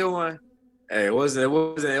we don't get one, hey, it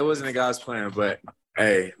wasn't a God's plan, but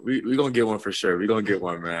hey, we're gonna get one for sure. We're gonna get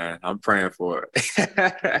one, man. I'm praying for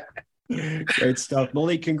it. Great stuff.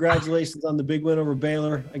 Malik, congratulations on the big win over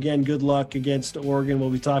Baylor. Again, good luck against Oregon. We'll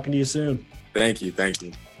be talking to you soon. Thank you.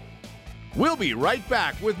 We'll be right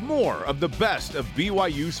back with more of the best of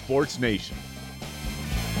BYU Sports Nation.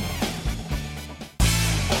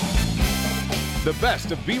 The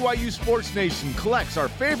best of BYU Sports Nation collects our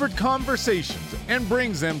favorite conversations and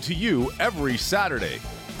brings them to you every Saturday.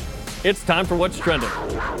 It's time for What's Trending.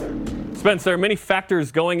 Spence, there are many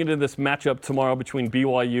factors going into this matchup tomorrow between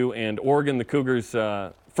BYU and Oregon. The Cougars'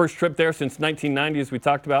 first trip there since 1990, as we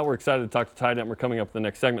talked about. We're excited to talk to Ty Detmer coming up in the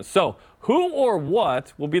next segment. So, who or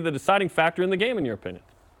what will be the deciding factor in the game, in your opinion?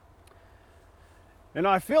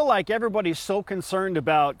 I feel like everybody's so concerned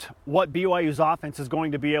about what BYU's offense is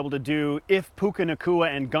going to be able to do if Puka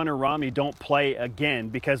Nacua and Gunnar Romney don't play again,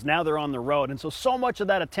 because now they're on the road. And so much of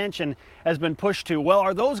that attention has been pushed to, well,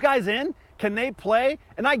 are those guys in? Can they play?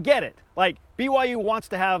 And I get it. Like, BYU wants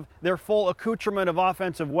to have their full accoutrement of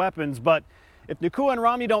offensive weapons, but If Nacua and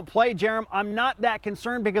Romney don't play, Jerem, I'm not that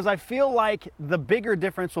concerned because I feel like the bigger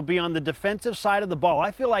difference will be on the defensive side of the ball.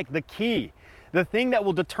 I feel like the key, the thing that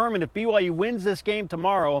will determine if BYU wins this game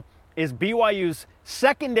tomorrow is BYU's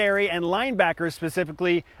secondary and linebackers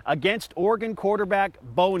specifically against Oregon quarterback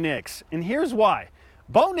Bo Nix. And here's why.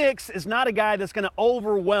 Bo Nix is not a guy that's going to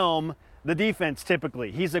overwhelm the defense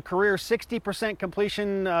typically. He's a career 60%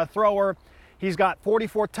 completion thrower. He's got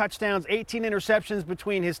 44 touchdowns, 18 interceptions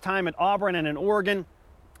between his time at Auburn and in Oregon.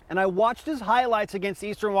 And I watched his highlights against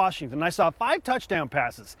Eastern Washington. And I saw 5 touchdown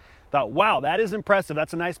passes. Thought, wow, that is impressive.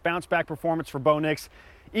 That's a nice bounce back performance for Bo Nix.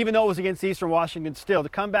 Even though it was against Eastern Washington still, to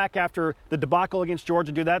come back after the debacle against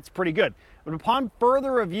Georgia, dude, that's pretty good. But upon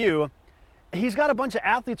further review, he's got a bunch of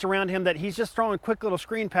athletes around him that he's just throwing quick little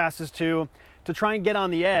screen passes to try and get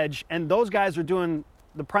on the edge. And those guys are doing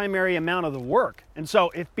the primary amount of the work. And so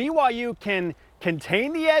if BYU can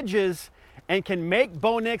contain the edges and can make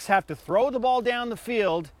Bo Nix have to throw the ball down the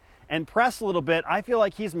field and press a little bit, I feel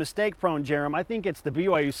like he's mistake prone, Jerem. I think it's the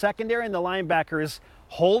BYU secondary and the linebackers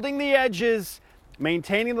holding the edges,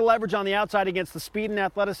 maintaining the leverage on the outside against the speed and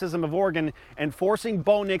athleticism of Oregon, and forcing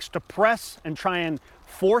Bo Nix to press and try and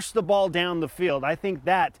force the ball down the field. I think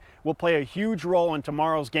that will play a huge role in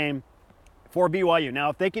tomorrow's game for BYU. Now,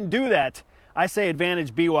 if they can do that, I say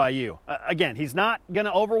advantage BYU. Again, he's not going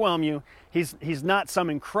to overwhelm you. He's not some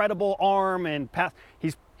incredible arm and pass.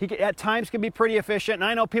 He at times can be pretty efficient. And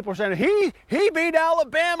I know people are saying he beat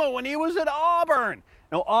Alabama when he was at Auburn.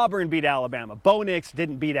 No, Auburn beat Alabama. Bo Nix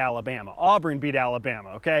didn't beat Alabama. Auburn beat Alabama,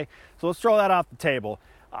 okay? So let's throw that off the table.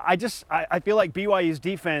 I feel like BYU's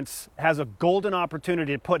defense has a golden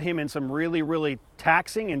opportunity to put him in some really, really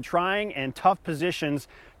taxing and trying and tough positions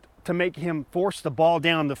to make him force the ball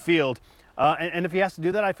down the field. And if he has to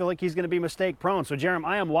do that, I feel like he's going to be mistake prone. So, Jerem,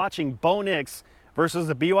 I am watching Bo Nix versus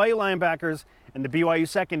the BYU linebackers and the BYU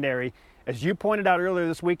secondary. As you pointed out earlier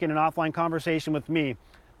this week in an offline conversation with me,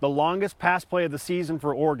 the longest pass play of the season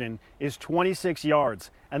for Oregon is 26 yards,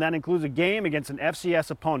 and that includes a game against an FCS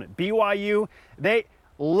opponent. BYU, they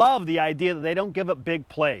love the idea that they don't give up big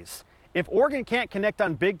plays. If Oregon can't connect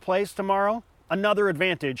on big plays tomorrow, another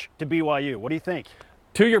advantage to BYU. What do you think?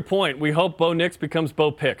 To your point, we hope Bo Nix becomes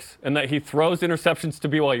Bo Picks and that he throws interceptions to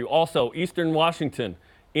BYU. Also, Eastern Washington,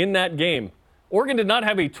 in that game, Oregon did not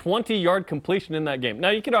have a 20-yard completion in that game. Now,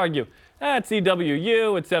 you could argue, it's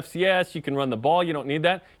EWU, it's FCS, you can run the ball, you don't need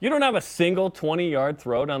that. You don't have a single 20-yard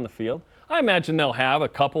throw down the field. I imagine they'll have a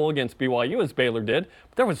couple against BYU, as Baylor did,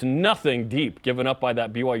 but there was nothing deep given up by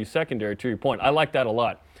that BYU secondary, to your point. I like that a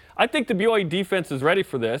lot. I think the BYU defense is ready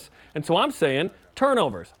for this, and so I'm saying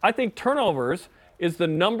turnovers. I think turnovers is the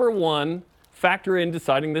number one factor in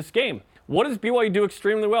deciding this game. What does BYU do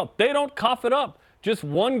extremely well? They don't cough it up. Just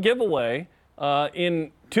one giveaway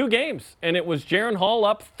in 2 games, and it was Jaren Hall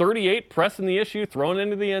up 38, pressing the issue, throwing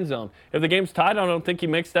into the end zone. If the game's tied, I don't think he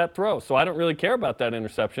makes that throw, so I don't really care about that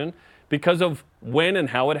interception because of when and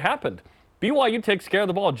how it happened. BYU takes care of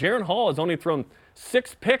the ball. Jaren Hall has only thrown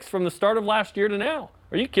 6 picks from the start of last year to now.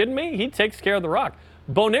 Are you kidding me? He takes care of the rock.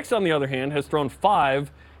 Bo Nix, on the other hand, has thrown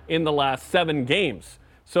 5 in the last 7 games.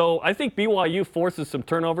 So I think BYU forces some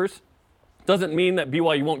turnovers. Doesn't mean that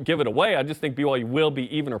BYU won't give it away. I just think BYU will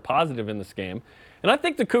be even or positive in this game. And I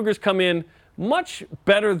think the Cougars come in much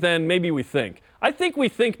better than maybe we think. I think we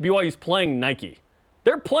think BYU's playing Nike.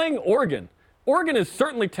 They're playing Oregon. Oregon is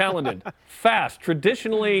certainly talented, fast,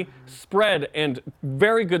 traditionally spread, and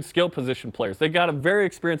very good skill position players. They got a very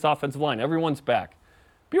experienced offensive line. Everyone's back.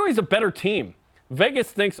 BYU's a better team.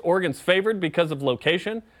 Vegas thinks Oregon's favored because of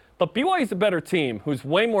location, but BYU's a better team who's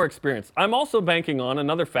way more experienced. I'm also banking on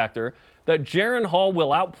another factor that Jaren Hall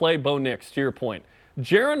will outplay Bo Nix, to your point.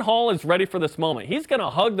 Jaren Hall is ready for this moment. He's going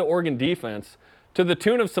to hug the Oregon defense to the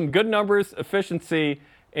tune of some good numbers, efficiency,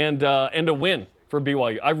 and a win for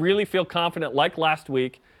BYU. I really feel confident, like last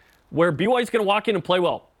week, where BYU's going to walk in and play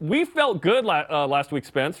well. We felt good last week,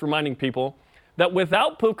 Spence, reminding people that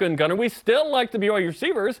without Puka and Gunner, we still like the BYU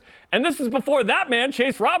receivers. And this is before that man,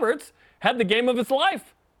 Chase Roberts, had the game of his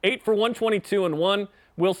life. 8 for 122 and 1.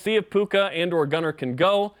 We'll see if Puka and or Gunner can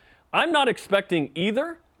go. I'm not expecting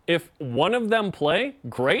either. If one of them play,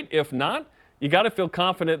 great. If not, you got to feel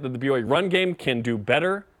confident that the BYU run game can do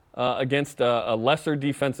better against a lesser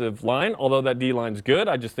defensive line, although that D-line's good.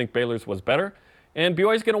 I just think Baylor's was better. And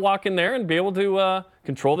BYU's going to walk in there and be able to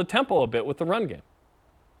control the tempo a bit with the run game.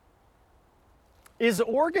 Is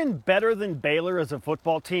Oregon better than Baylor as a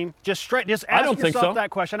football team? Just ask yourself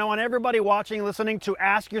that question. I want everybody watching, listening to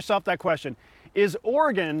ask yourself that question. Is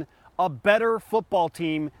Oregon a better football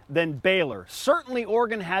team than Baylor? Certainly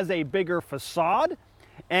Oregon has a bigger facade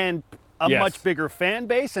and a much bigger fan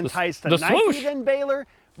base and ties to Nike than Baylor.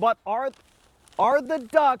 But Are the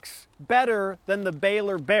Ducks better than the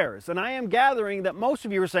Baylor Bears? And I am gathering that most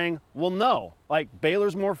of you are saying, well, no. Like,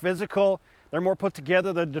 Baylor's more physical. They're more put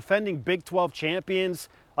together. They're defending Big 12 champions.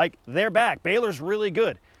 Like, they're back. Baylor's really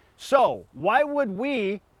good. So why would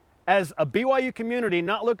we, as a BYU community,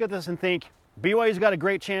 not look at this and think, BYU's got a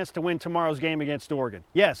great chance to win tomorrow's game against Oregon?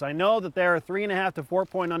 Yes, I know that they're a 3.5 to 4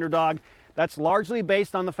 point underdog. That's largely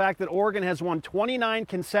based on the fact that Oregon has won 29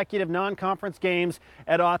 consecutive non-conference games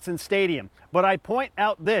at Autzen Stadium. But I point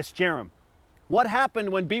out this, Jerem. What happened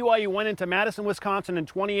when BYU went into Madison, Wisconsin in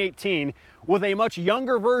 2018 with a much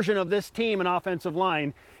younger version of this team and offensive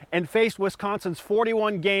line and faced Wisconsin's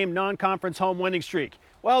 41-game non-conference home winning streak?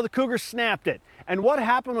 Well, the Cougars snapped it. And what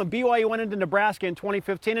happened when BYU went into Nebraska in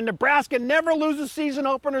 2015? And Nebraska never loses season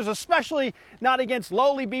openers, especially not against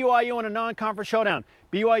lowly BYU in a non-conference showdown.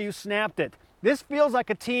 BYU snapped it. This feels like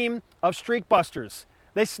a team of streak busters.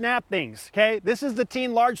 They snap things, okay? This is the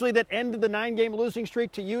team largely that ended the 9-game losing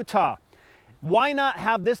streak to Utah. Why not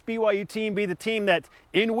have this BYU team be the team that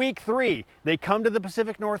in week 3, they come to the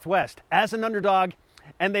Pacific Northwest as an underdog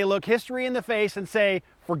and they look history in the face and say,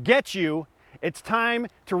 forget you. It's time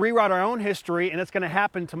to rewrite our own history, and it's going to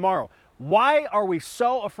happen tomorrow. Why are we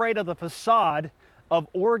so afraid of the facade of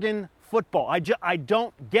Oregon football? I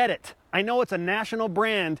don't get it. I know it's a national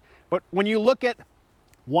brand, but when you look at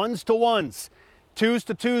 1s to 1s, 2s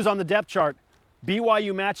to 2s on the depth chart,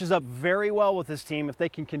 BYU matches up very well with this team if they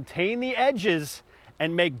can contain the edges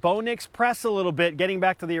and make Bo Nix press a little bit, getting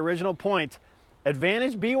back to the original point.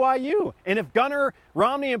 Advantage BYU. And if Gunnar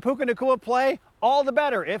Romney and Puka Nacua play, all the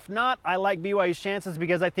better. If not, I like BYU's chances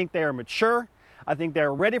because I think they are mature. I think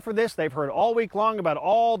they're ready for this. They've heard all week long about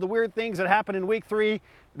all the weird things that happened in week 3.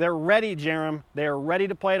 They're ready, Jerem. They're ready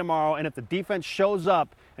to play tomorrow. And if the defense shows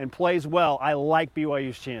up and plays well, I like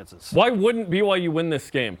BYU's chances. Why wouldn't BYU win this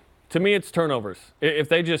game? To me, it's turnovers. If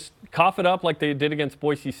they just cough it up like they did against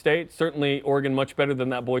Boise State, certainly Oregon much better than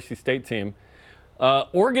that Boise State team.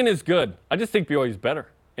 Oregon is good. I just think BYU is better.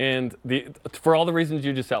 And for all the reasons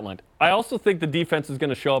you just outlined. I also think the defense is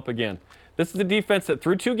going to show up again. This is a defense that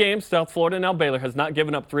through 2 games, South Florida and now Baylor, has not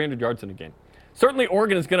given up 300 yards in a game. Certainly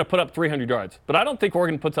Oregon is going to put up 300 yards, but I don't think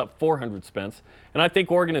Oregon puts up 400, Spence. And I think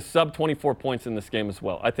Oregon is sub 24 points in this game as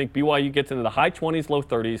well. I think BYU gets into the high 20s, low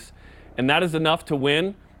 30s, and that is enough to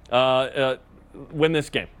win this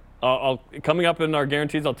game. Coming up in our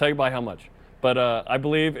guarantees, I'll tell you by how much. But I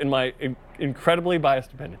believe in my incredibly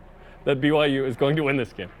biased opinion that BYU is going to win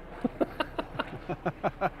this game.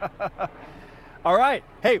 All right.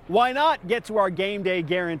 Hey, why not get to our game day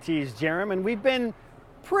guarantees, Jerem? And we've been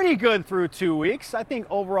pretty good through 2 weeks. I think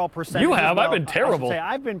overall percentage. You have. I've been terrible.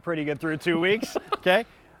 I've been pretty good through 2 weeks. Okay.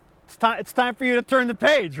 It's time for you to turn the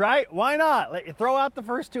page, right? Why not? Throw out the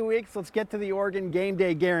first 2 weeks. Let's get to the Oregon game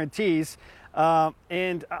day guarantees.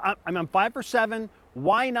 And I'm 5 for 7.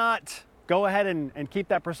 Why not go ahead and keep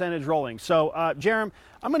that percentage rolling? So, Jerem,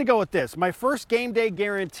 I'm going to go with this. My first game day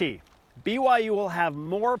guarantee, BYU will have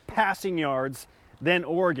more passing yards than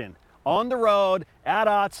Oregon. On the road, at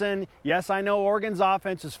Autzen. Yes, I know Oregon's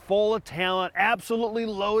offense is full of talent, absolutely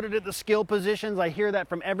loaded at the skill positions. I hear that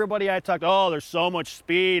from everybody I talk to. Oh, there's so much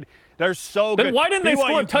speed. They're so good. Then why didn't they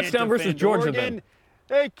score a touchdown versus Georgia Oregon.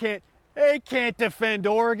 then? They can't defend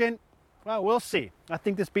Oregon. Well, we'll see. I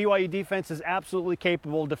think this BYU defense is absolutely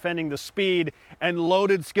capable of defending the speed and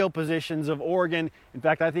loaded skill positions of Oregon. In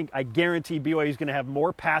fact, I guarantee BYU is going to have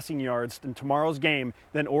more passing yards in tomorrow's game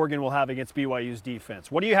than Oregon will have against BYU's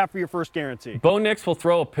defense. What do you have for your first guarantee? Bo Nix will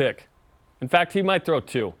throw a pick. In fact, he might throw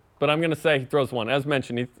 2, but I'm going to say he throws 1. As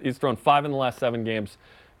mentioned, he's thrown 5 in the last 7 games.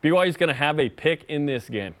 BYU is going to have a pick in this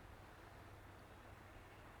game.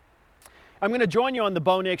 I'm going to join you on the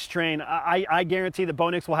Bo Nix train. I guarantee that Bo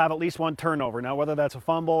Nix will have at least 1 turnover. Now, whether that's a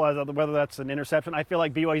fumble, whether that's an interception, I feel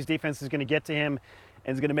like BYU's defense is going to get to him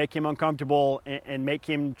and is going to make him uncomfortable and make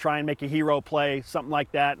him try and make a hero play, something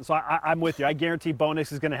like that. And so I'm with you. I guarantee Bo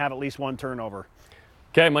Nix is going to have at least 1 turnover.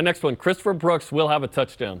 Okay, my next one. Christopher Brooks will have a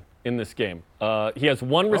touchdown in this game. He has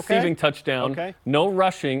 1 receiving touchdown, no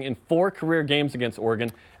rushing in 4 career games against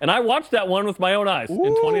Oregon. And I watched that one with my own eyes in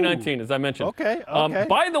 2019, as I mentioned. Okay.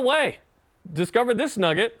 By the way, discovered this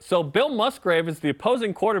nugget. So Bill Musgrave is the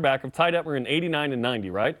opposing quarterback of Ty Detmer in 89 and 90,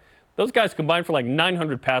 right? Those guys combined for like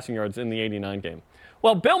 900 passing yards in the 89 game.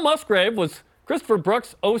 Well, Bill Musgrave was Christopher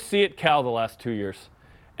Brooks' OC at Cal the last 2 years.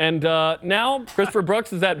 And now Christopher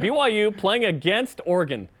Brooks is at BYU playing against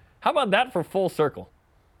Oregon. How about that for full circle?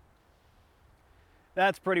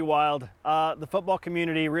 That's pretty wild. The football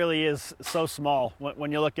community really is so small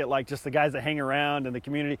when you look at like just the guys that hang around and the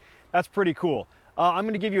community. That's pretty cool. I'm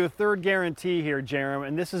going to give you a third guarantee here, Jerem,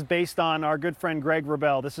 and this is based on our good friend Greg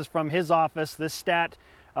Wrubell. This is from his office. This stat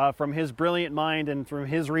from his brilliant mind and from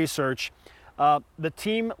his research. The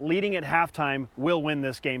team leading at halftime will win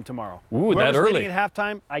this game tomorrow. Ooh, that early. Leading at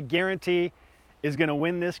halftime, I guarantee, is going to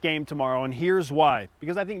win this game tomorrow, and here's why.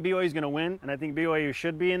 Because I think BYU is going to win, and I think BYU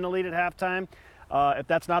should be in the lead at halftime. If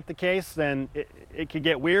that's not the case, then it could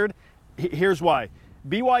get weird. Here's why.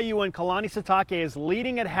 BYU and Kalani Sitake is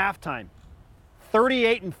leading at halftime,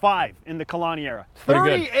 38-5 in the Kalani era.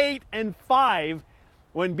 38-5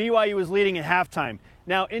 when BYU was leading at halftime.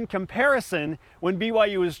 Now, in comparison, when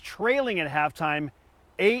BYU was trailing at halftime,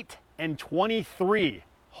 8-23.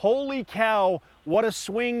 Holy cow, what a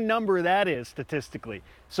swing number that is statistically.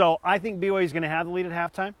 So I think BYU is going to have the lead at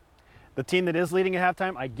halftime. The team that is leading at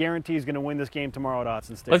halftime, I guarantee is going to win this game tomorrow at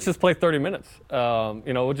Autzen Stadium. Let's just play 30 minutes.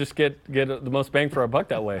 We'll just get the most bang for our buck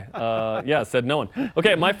that way. Yeah, said no one.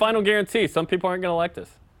 Okay, my final guarantee. Some people aren't going to like this.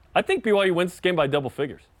 I think BYU wins this game by double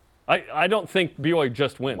figures. I don't think BYU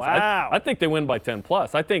just wins. Wow. I think they win by 10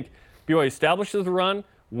 plus. I think BYU establishes the run,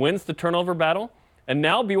 wins the turnover battle, and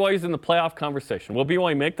now BYU's in the playoff conversation. Will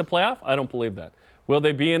BYU make the playoff? I don't believe that. Will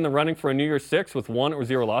they be in the running for a New Year's Six with 1 or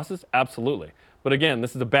 0 losses? Absolutely. But again,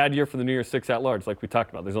 this is a bad year for the New Year's Six at large, like we talked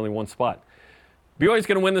about. There's only one spot. BYU's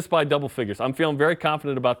going to win this by double figures. I'm feeling very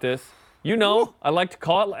confident about this. You know, I like to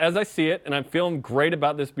call it as I see it, and I'm feeling great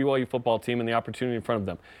about this BYU football team and the opportunity in front of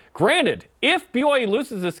them. Granted, if BYU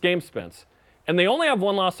loses this game, Spence, and they only have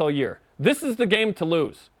one loss all year, this is the game to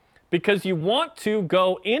lose because you want to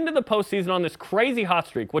go into the postseason on this crazy hot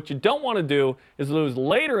streak. What you don't want to do is lose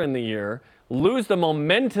later in the year, lose the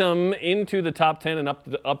momentum into the top 10 and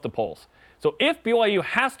up the polls. So if BYU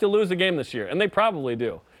has to lose a game this year, and they probably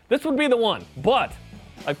do, this would be the one. But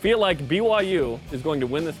I feel like BYU is going to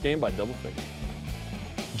win this game by double figures.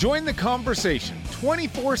 Join the conversation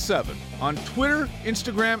 24/7 on Twitter,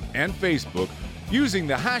 Instagram, and Facebook using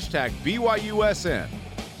the hashtag BYUSN.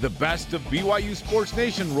 The best of BYU Sports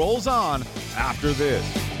Nation rolls on after this.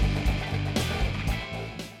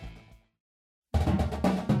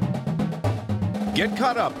 Get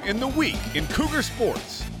caught up in the week in Cougar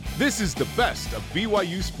Sports. This is the best of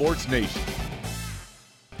BYU Sports Nation.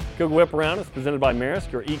 Cougar Whip Around is presented by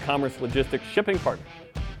Maersk, your e-commerce logistics shipping partner.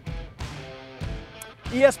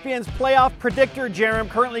 ESPN's playoff predictor, Jerem,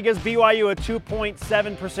 currently gives BYU a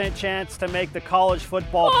 2.7% chance to make the college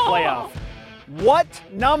football playoff. What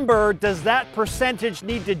number does that percentage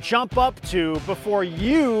need to jump up to before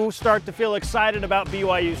you start to feel excited about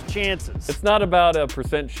BYU's chances? It's not about a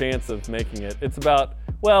percent chance of making it. It's about,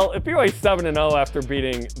 well, if BYU's 7-0 after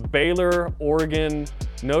beating Baylor, Oregon,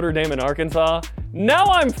 Notre Dame, and Arkansas, now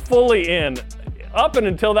I'm fully in. Up and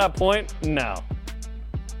until that point, no.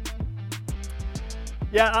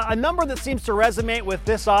 Yeah, a number that seems to resonate with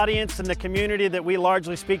this audience and the community that we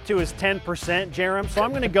largely speak to is 10%, Jerem. So I'm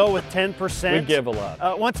going to go with 10%. We give a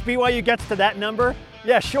lot. Once BYU gets to that number,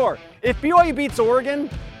 yeah, sure. If BYU beats Oregon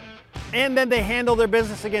and then they handle their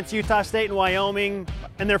business against Utah State and Wyoming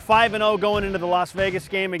and they're 5-0 going into the Las Vegas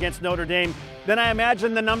game against Notre Dame, then I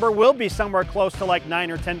imagine the number will be somewhere close to like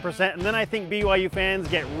 9 or 10%. And then I think BYU fans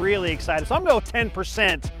get really excited. So I'm going to go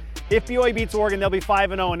 10%. If BYU beats Oregon, they'll be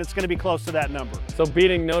 5-0, and it's going to be close to that number. So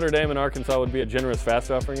beating Notre Dame and Arkansas would be a generous fast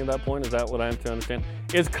offering at that point? Is that what I am to understand?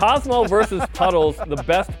 Is Cosmo versus Puddles the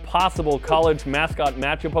best possible college mascot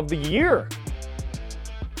matchup of the year?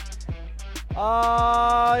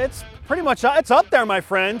 It's pretty much, it's up there, my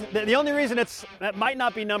friend. The only reason that might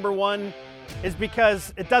not be number one is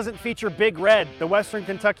because it doesn't feature Big Red, the Western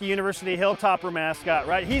Kentucky University Hilltopper mascot,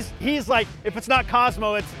 right? He's like, if it's not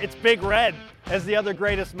Cosmo, it's Big Red as the other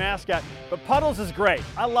greatest mascot. But Puddles is great.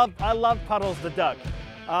 I love Puddles the duck.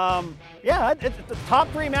 It's the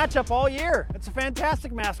top 3 matchup all year. It's a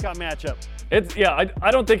fantastic mascot matchup.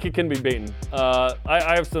 I don't think it can be beaten.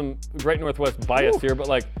 I have some Great Northwest bias here, but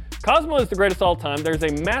like Cosmo is the greatest all time. There's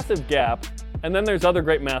a massive gap, and then there's other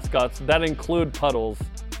great mascots that include Puddles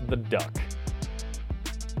the duck.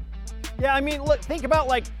 Yeah, I mean, look, think about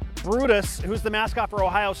like Brutus, who's the mascot for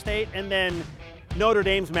Ohio State, and then Notre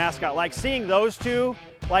Dame's mascot. Like seeing those two,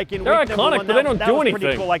 like in they're week iconic, number 1, but they don't do anything.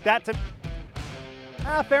 Pretty cool. Like that.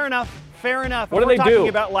 Fair enough. What do they do? We're talking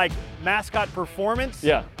about like mascot performance.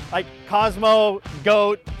 Yeah. Like Cosmo,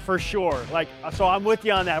 GOAT for sure. Like, so I'm with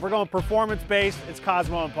you on that. We're going performance based. It's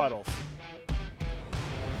Cosmo and Puddles.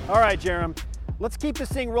 All right, Jerem. Let's keep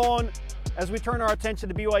this thing rolling. As we turn our attention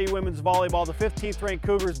to BYU women's volleyball, the 15th ranked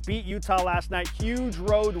Cougars beat Utah last night. Huge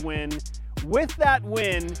road win. With that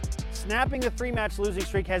win, snapping the 3-match losing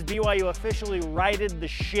streak, has BYU officially righted the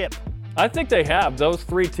ship. I think they have. Those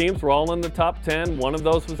 3 teams were all in the top 10. One of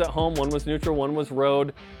those was at home, one was neutral, one was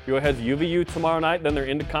road. BYU has UVU tomorrow night, then they're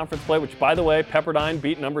into conference play, which, by the way, Pepperdine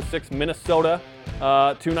beat number 6 Minnesota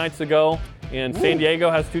 2 nights ago. And San Diego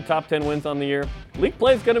has 2 top 10 wins on the year. League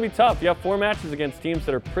play is going to be tough. You have 4 matches against teams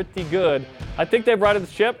that are pretty good. I think they've righted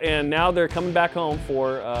the ship, and now they're coming back home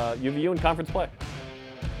for UVU in conference play.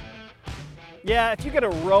 Yeah, if you get a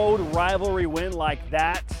road rivalry win like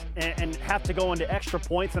that and have to go into extra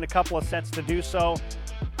points in a couple of sets to do so,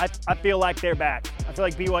 I feel like they're back. I feel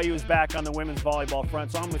like BYU is back on the women's volleyball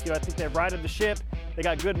front. So I'm with you. I think they've righted the ship. They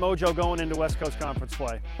got good mojo going into West Coast Conference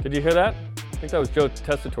play. Did you hear that? I think that was Joe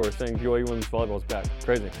Tessitore saying BYU women's volleyball is back.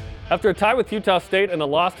 Crazy. After a tie with Utah State and a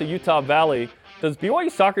loss to Utah Valley, does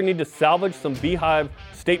BYU soccer need to salvage some Beehive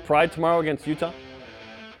State pride tomorrow against Utah?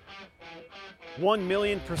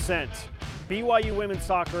 1,000,000%. BYU women's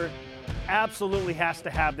soccer absolutely has to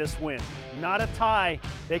have this win. Not a tie.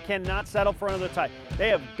 They cannot settle for another tie. They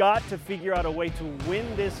have got to figure out a way to win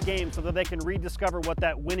this game so that they can rediscover what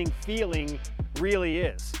that winning feeling really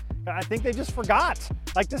is. I think they just forgot.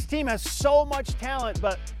 Like, this team has so much talent,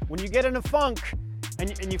 but when you get in a funk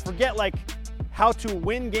and you forget like how to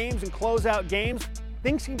win games and close out games,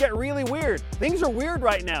 things can get really weird. Things are weird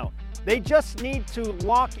right now. They just need to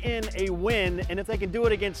lock in a win, and if they can do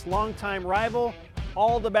it against longtime rival,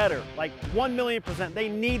 all the better. Like 1,000,000%. They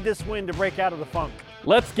need this win to break out of the funk.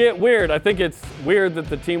 Let's get weird. I think it's weird that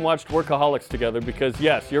the team watched Workaholics together because,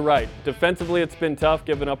 yes, you're right. Defensively, it's been tough,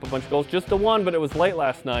 giving up a bunch of goals. Just the one, but it was late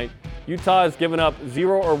last night. Utah has given up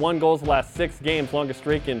 0 or 1 goals the last 6 games, longest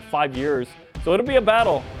streak in 5 years. So it'll be a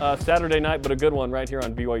battle Saturday night, but a good one right here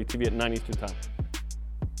on BYU TV at 9 Eastern time.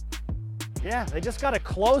 Yeah, they just got to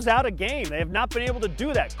close out a game. They have not been able to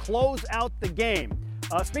do that. Close out the game.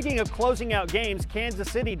 Speaking of closing out games,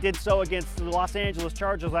 Kansas City did so against the Los Angeles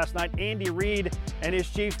Chargers last night. Andy Reid and his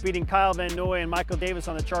Chiefs beating Kyle Van Noy and Michael Davis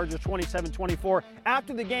on the Chargers 27-24.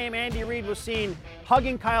 After the game, Andy Reid was seen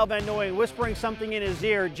hugging Kyle Van Noy and whispering something in his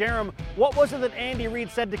ear. Jerem, what was it that Andy Reid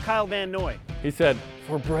said to Kyle Van Noy? He said,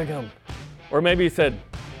 "For Brigham." Or maybe he said,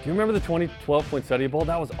 "Do you remember the 2012 Poinsettia Bowl?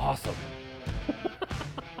 That was awesome."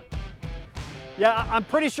 Yeah, I'm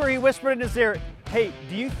pretty sure he whispered in his ear, "Hey,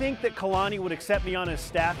 do you think that Kalani would accept me on his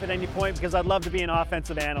staff at any point? Because I'd love to be an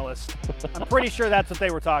offensive analyst." I'm pretty sure that's what they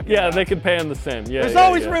were talking about. Yeah, they could pay him the same. Yeah, There's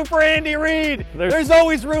always room for Andy Reid. There's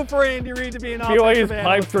always room for Andy Reid to be an offensive analyst.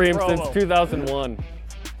 BYU's pipe dream since 2001.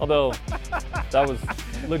 Although that was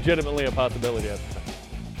legitimately a possibility at the time.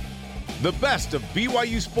 The best of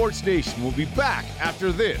BYU Sports Nation will be back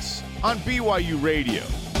after this on BYU Radio.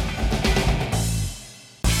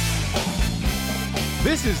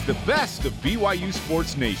 This is the best of BYU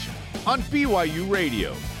Sports Nation on BYU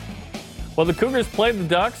Radio. Well, the Cougars played the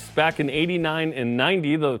Ducks back in '89 and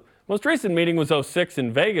 '90. The most recent meeting was '06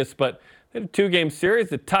 in Vegas, but they had a 2-game series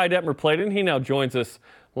that Ty Detmer played in. He now joins us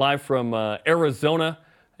live from Arizona.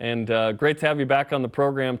 And great to have you back on the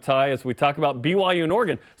program, Ty, as we talk about BYU and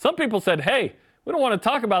Oregon. Some people said, hey, we don't want to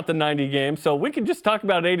talk about the 90 game, so we can just talk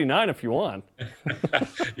about 89 if you want.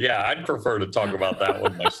 Yeah, I'd prefer to talk about that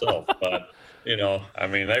one myself. But, you know, I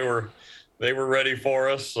mean, they were ready for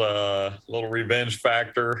us, little revenge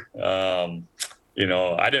factor. You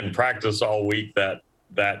know, I didn't practice all week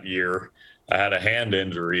that year. I had a hand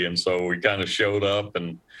injury, and so we kind of showed up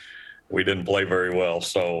and we didn't play very well.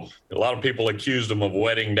 So a lot of people accused them of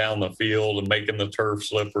wetting down the field and making the turf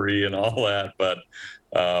slippery and all that. But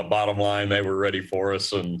bottom line, they were ready for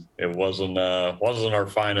us, and it wasn't our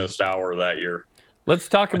finest hour that year. Let's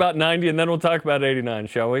talk about 90, and then we'll talk about 89,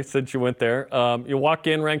 shall we, since you went there. You walk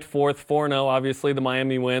in ranked 4th, 4-0, obviously the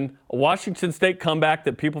Miami win. A Washington State comeback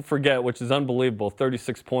that people forget, which is unbelievable,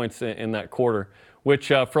 36 points in that quarter, which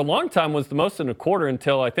for a long time was the most in a quarter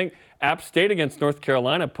until I think App State against North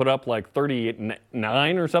Carolina put up like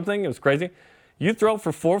 39 or something. It was crazy. You throw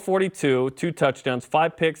for 442, 2 touchdowns,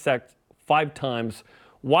 5 picks, sacked 5 times.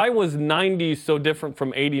 Why was 90 so different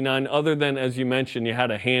from 89 other than, as you mentioned, you had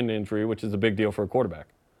a hand injury, which is a big deal for a quarterback?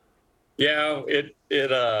 Yeah, it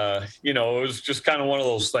you know, it was just kind of one of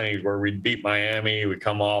those things where we beat Miami, we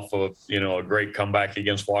come off of, you know, a great comeback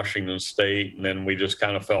against Washington State, and then we just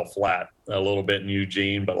kind of fell flat a little bit in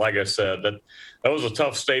Eugene. But like I said, that was a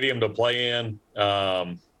tough stadium to play in.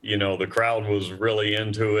 You know, the crowd was really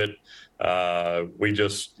into it. We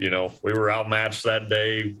just, you know, we were outmatched that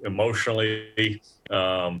day emotionally.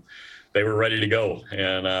 They were ready to go,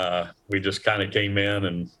 and we just kind of came in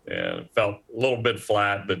and felt a little bit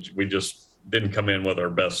flat, but we just didn't come in with our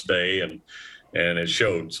best day, and it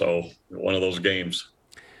showed. So one of those games.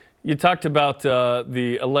 You talked about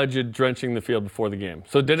the alleged drenching the field before the game.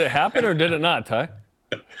 So did it happen or did it not, Ty?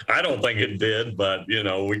 I don't think it did, but, you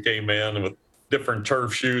know, we came in with different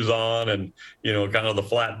turf shoes on and, you know, kind of the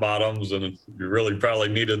flat bottoms, and you really probably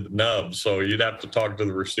needed the nubs. So you'd have to talk to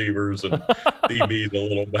the receivers and DBs a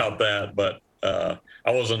little about that. But I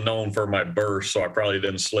wasn't known for my burst, so I probably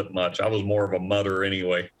didn't slip much. I was more of a mutter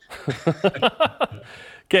anyway.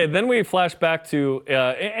 Okay, then we flash back to,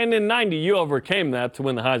 and in 90, you overcame that to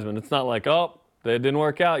win the Heisman. It's not like, oh, that didn't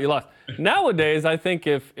work out, you lost. Nowadays, I think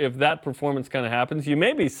if that performance kind of happens, you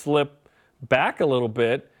maybe slip back a little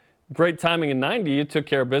bit. Great timing in 90, you took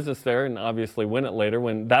care of business there and obviously win it later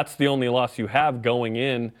when that's the only loss you have going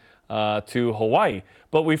in to Hawaii.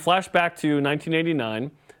 But we flash back to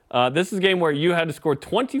 1989. This is a game where you had to score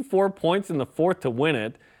 24 points in the fourth to win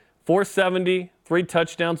it. 470, 3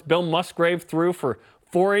 touchdowns. Bill Musgrave threw for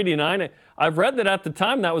 489. I've read that at the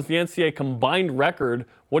time that was the NCAA combined record.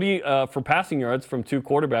 What do you for passing yards from 2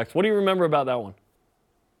 quarterbacks? What do you remember about that one?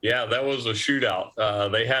 Yeah, that was a shootout.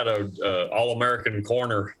 They had a All-American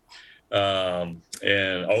corner, and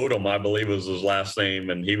Odom, I believe, was his last name,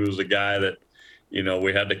 and he was a guy that, you know,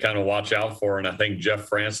 we had to kind of watch out for. And I think Jeff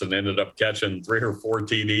Franson ended up catching 3 or 4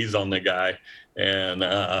 TDs on the guy, and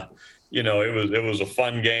you know, it was a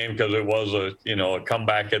fun game because it was a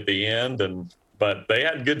comeback at the end. But they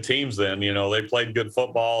had good teams then. You know, they played good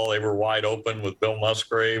football. They were wide open with Bill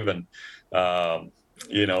Musgrave, and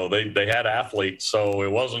you know, they had athletes, so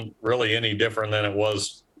it wasn't really any different than it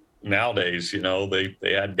was nowadays. You know, they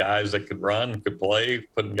had guys that could run, could play,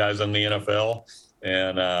 putting guys in the NFL,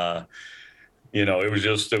 and you know, it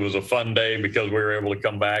was a fun day because we were able to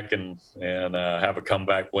come back and have a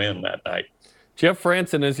comeback win that night. Jeff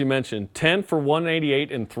Franson, as you mentioned, 10 for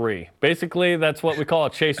 188 and 3. Basically, that's what we call a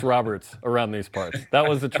Chase Roberts around these parts. That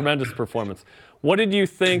was a tremendous performance. What did you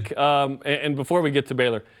think, and before we get to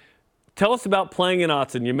Baylor, tell us about playing in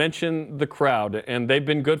Autzen. You mentioned the crowd, and they've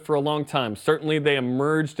been good for a long time. Certainly they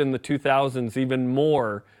emerged in the 2000s even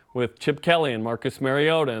more with Chip Kelly and Marcus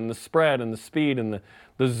Mariota and the spread and the speed and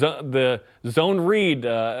the zone read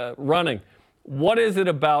running. What is it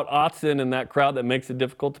about Autzen and that crowd that makes it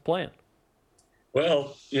difficult to play in?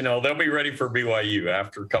 Well, you know, they'll be ready for BYU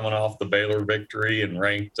after coming off the Baylor victory and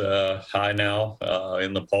ranked high now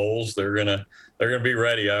in the polls. They're gonna be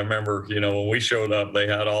ready. I remember, you know, when we showed up, they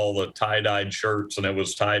had all the tie-dyed shirts, and it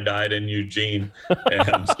was tie-dyed in Eugene,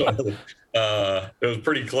 and so it was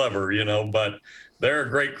pretty clever, you know. But they're a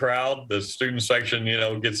great crowd. The student section, you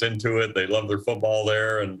know, gets into it. They love their football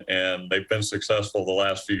there, and they've been successful the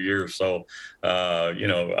last few years. So, you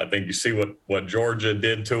know, I think you see what Georgia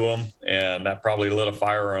did to them, and that probably lit a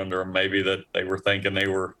fire under them, maybe that they were thinking they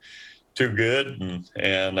were too good,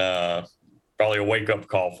 and probably a wake-up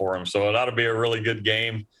call for them. So it ought to be a really good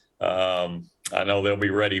game. I know they'll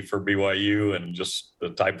be ready for BYU, and just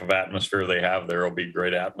the type of atmosphere they have there will be a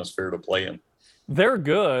great atmosphere to play in. They're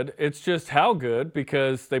good. It's just how good,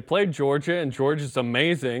 because they played Georgia, and Georgia's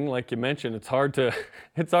amazing. Like you mentioned, it's hard to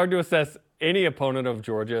assess any opponent of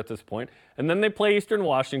Georgia at this point. And then they play Eastern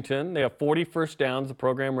Washington. They have 40 first downs, the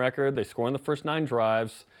program record. They score in the first 9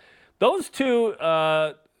 drives. Those two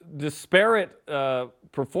disparate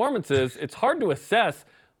performances, it's hard to assess.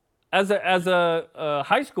 As a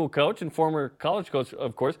high school coach and former college coach,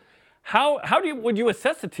 of course, how would you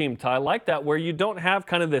assess a team, Ty, like that, where you don't have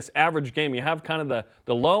kind of this average game? You have kind of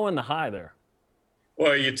the low and the high there.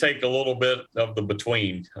 Well, you take a little bit of the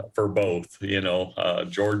between for both. You know,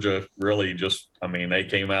 Georgia really just, I mean, they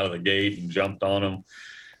came out of the gate and jumped on them,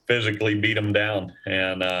 physically beat them down.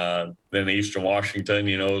 And then Eastern Washington,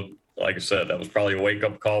 you know, like I said, that was probably a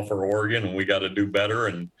wake-up call for Oregon, and we got to do better.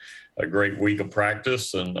 And a great week of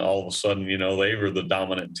practice, and all of a sudden, you know, they were the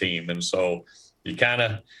dominant team. And so you kind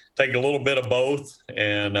of take a little bit of both,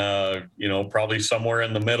 and, you know, probably somewhere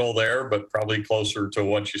in the middle there, but probably closer to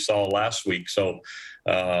what you saw last week. So,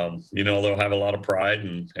 you know, they'll have a lot of pride,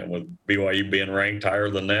 and with BYU being ranked higher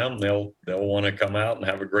than them, they'll want to come out and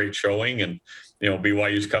have a great showing. And, you know,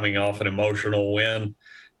 BYU's coming off an emotional win,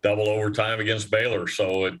 double overtime against Baylor.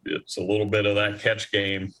 So it's a little bit of that catch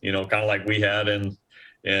game, you know, kind of like we had in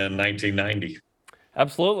 1990.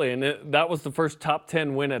 Absolutely, and that was the first top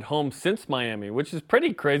 10 win at home since Miami, which is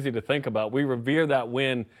pretty crazy to think about. We revere that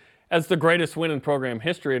win as the greatest win in program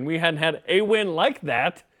history, and we hadn't had a win like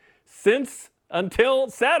that until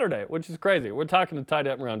Saturday, which is crazy. We're talking to Ty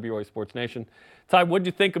Detmer on BYU Sports Nation. Ty, what did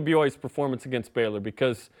you think of BYU's performance against Baylor?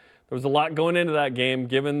 Because there was a lot going into that game,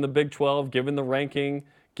 given the Big 12, given the ranking,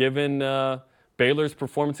 given Baylor's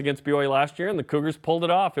performance against BYU last year, and the Cougars pulled it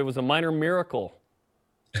off. It was a minor miracle.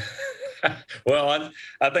 Well,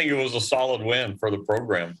 I think it was a solid win for the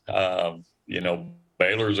program, you know,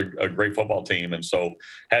 Baylor's a great football team. And so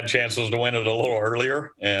had chances to win it a little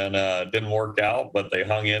earlier and didn't work out, but they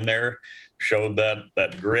hung in there, showed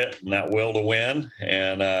that grit and that will to win,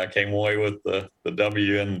 and came away with the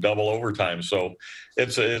W in double overtime. So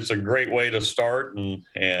it's a great way to start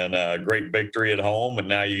and a great victory at home. And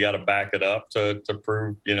now you got to back it up to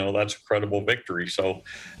prove, that's a credible victory. So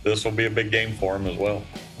this will be a big game for them as well.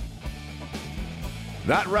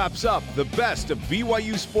 That wraps up the best of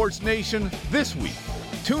BYU Sports Nation this week.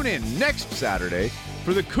 Tune in next Saturday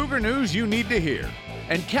for the Cougar news you need to hear.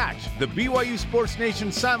 And catch the BYU Sports Nation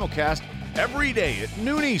simulcast every day at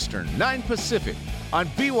noon Eastern, 9 Pacific on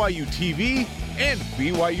BYU TV and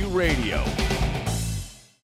BYU Radio.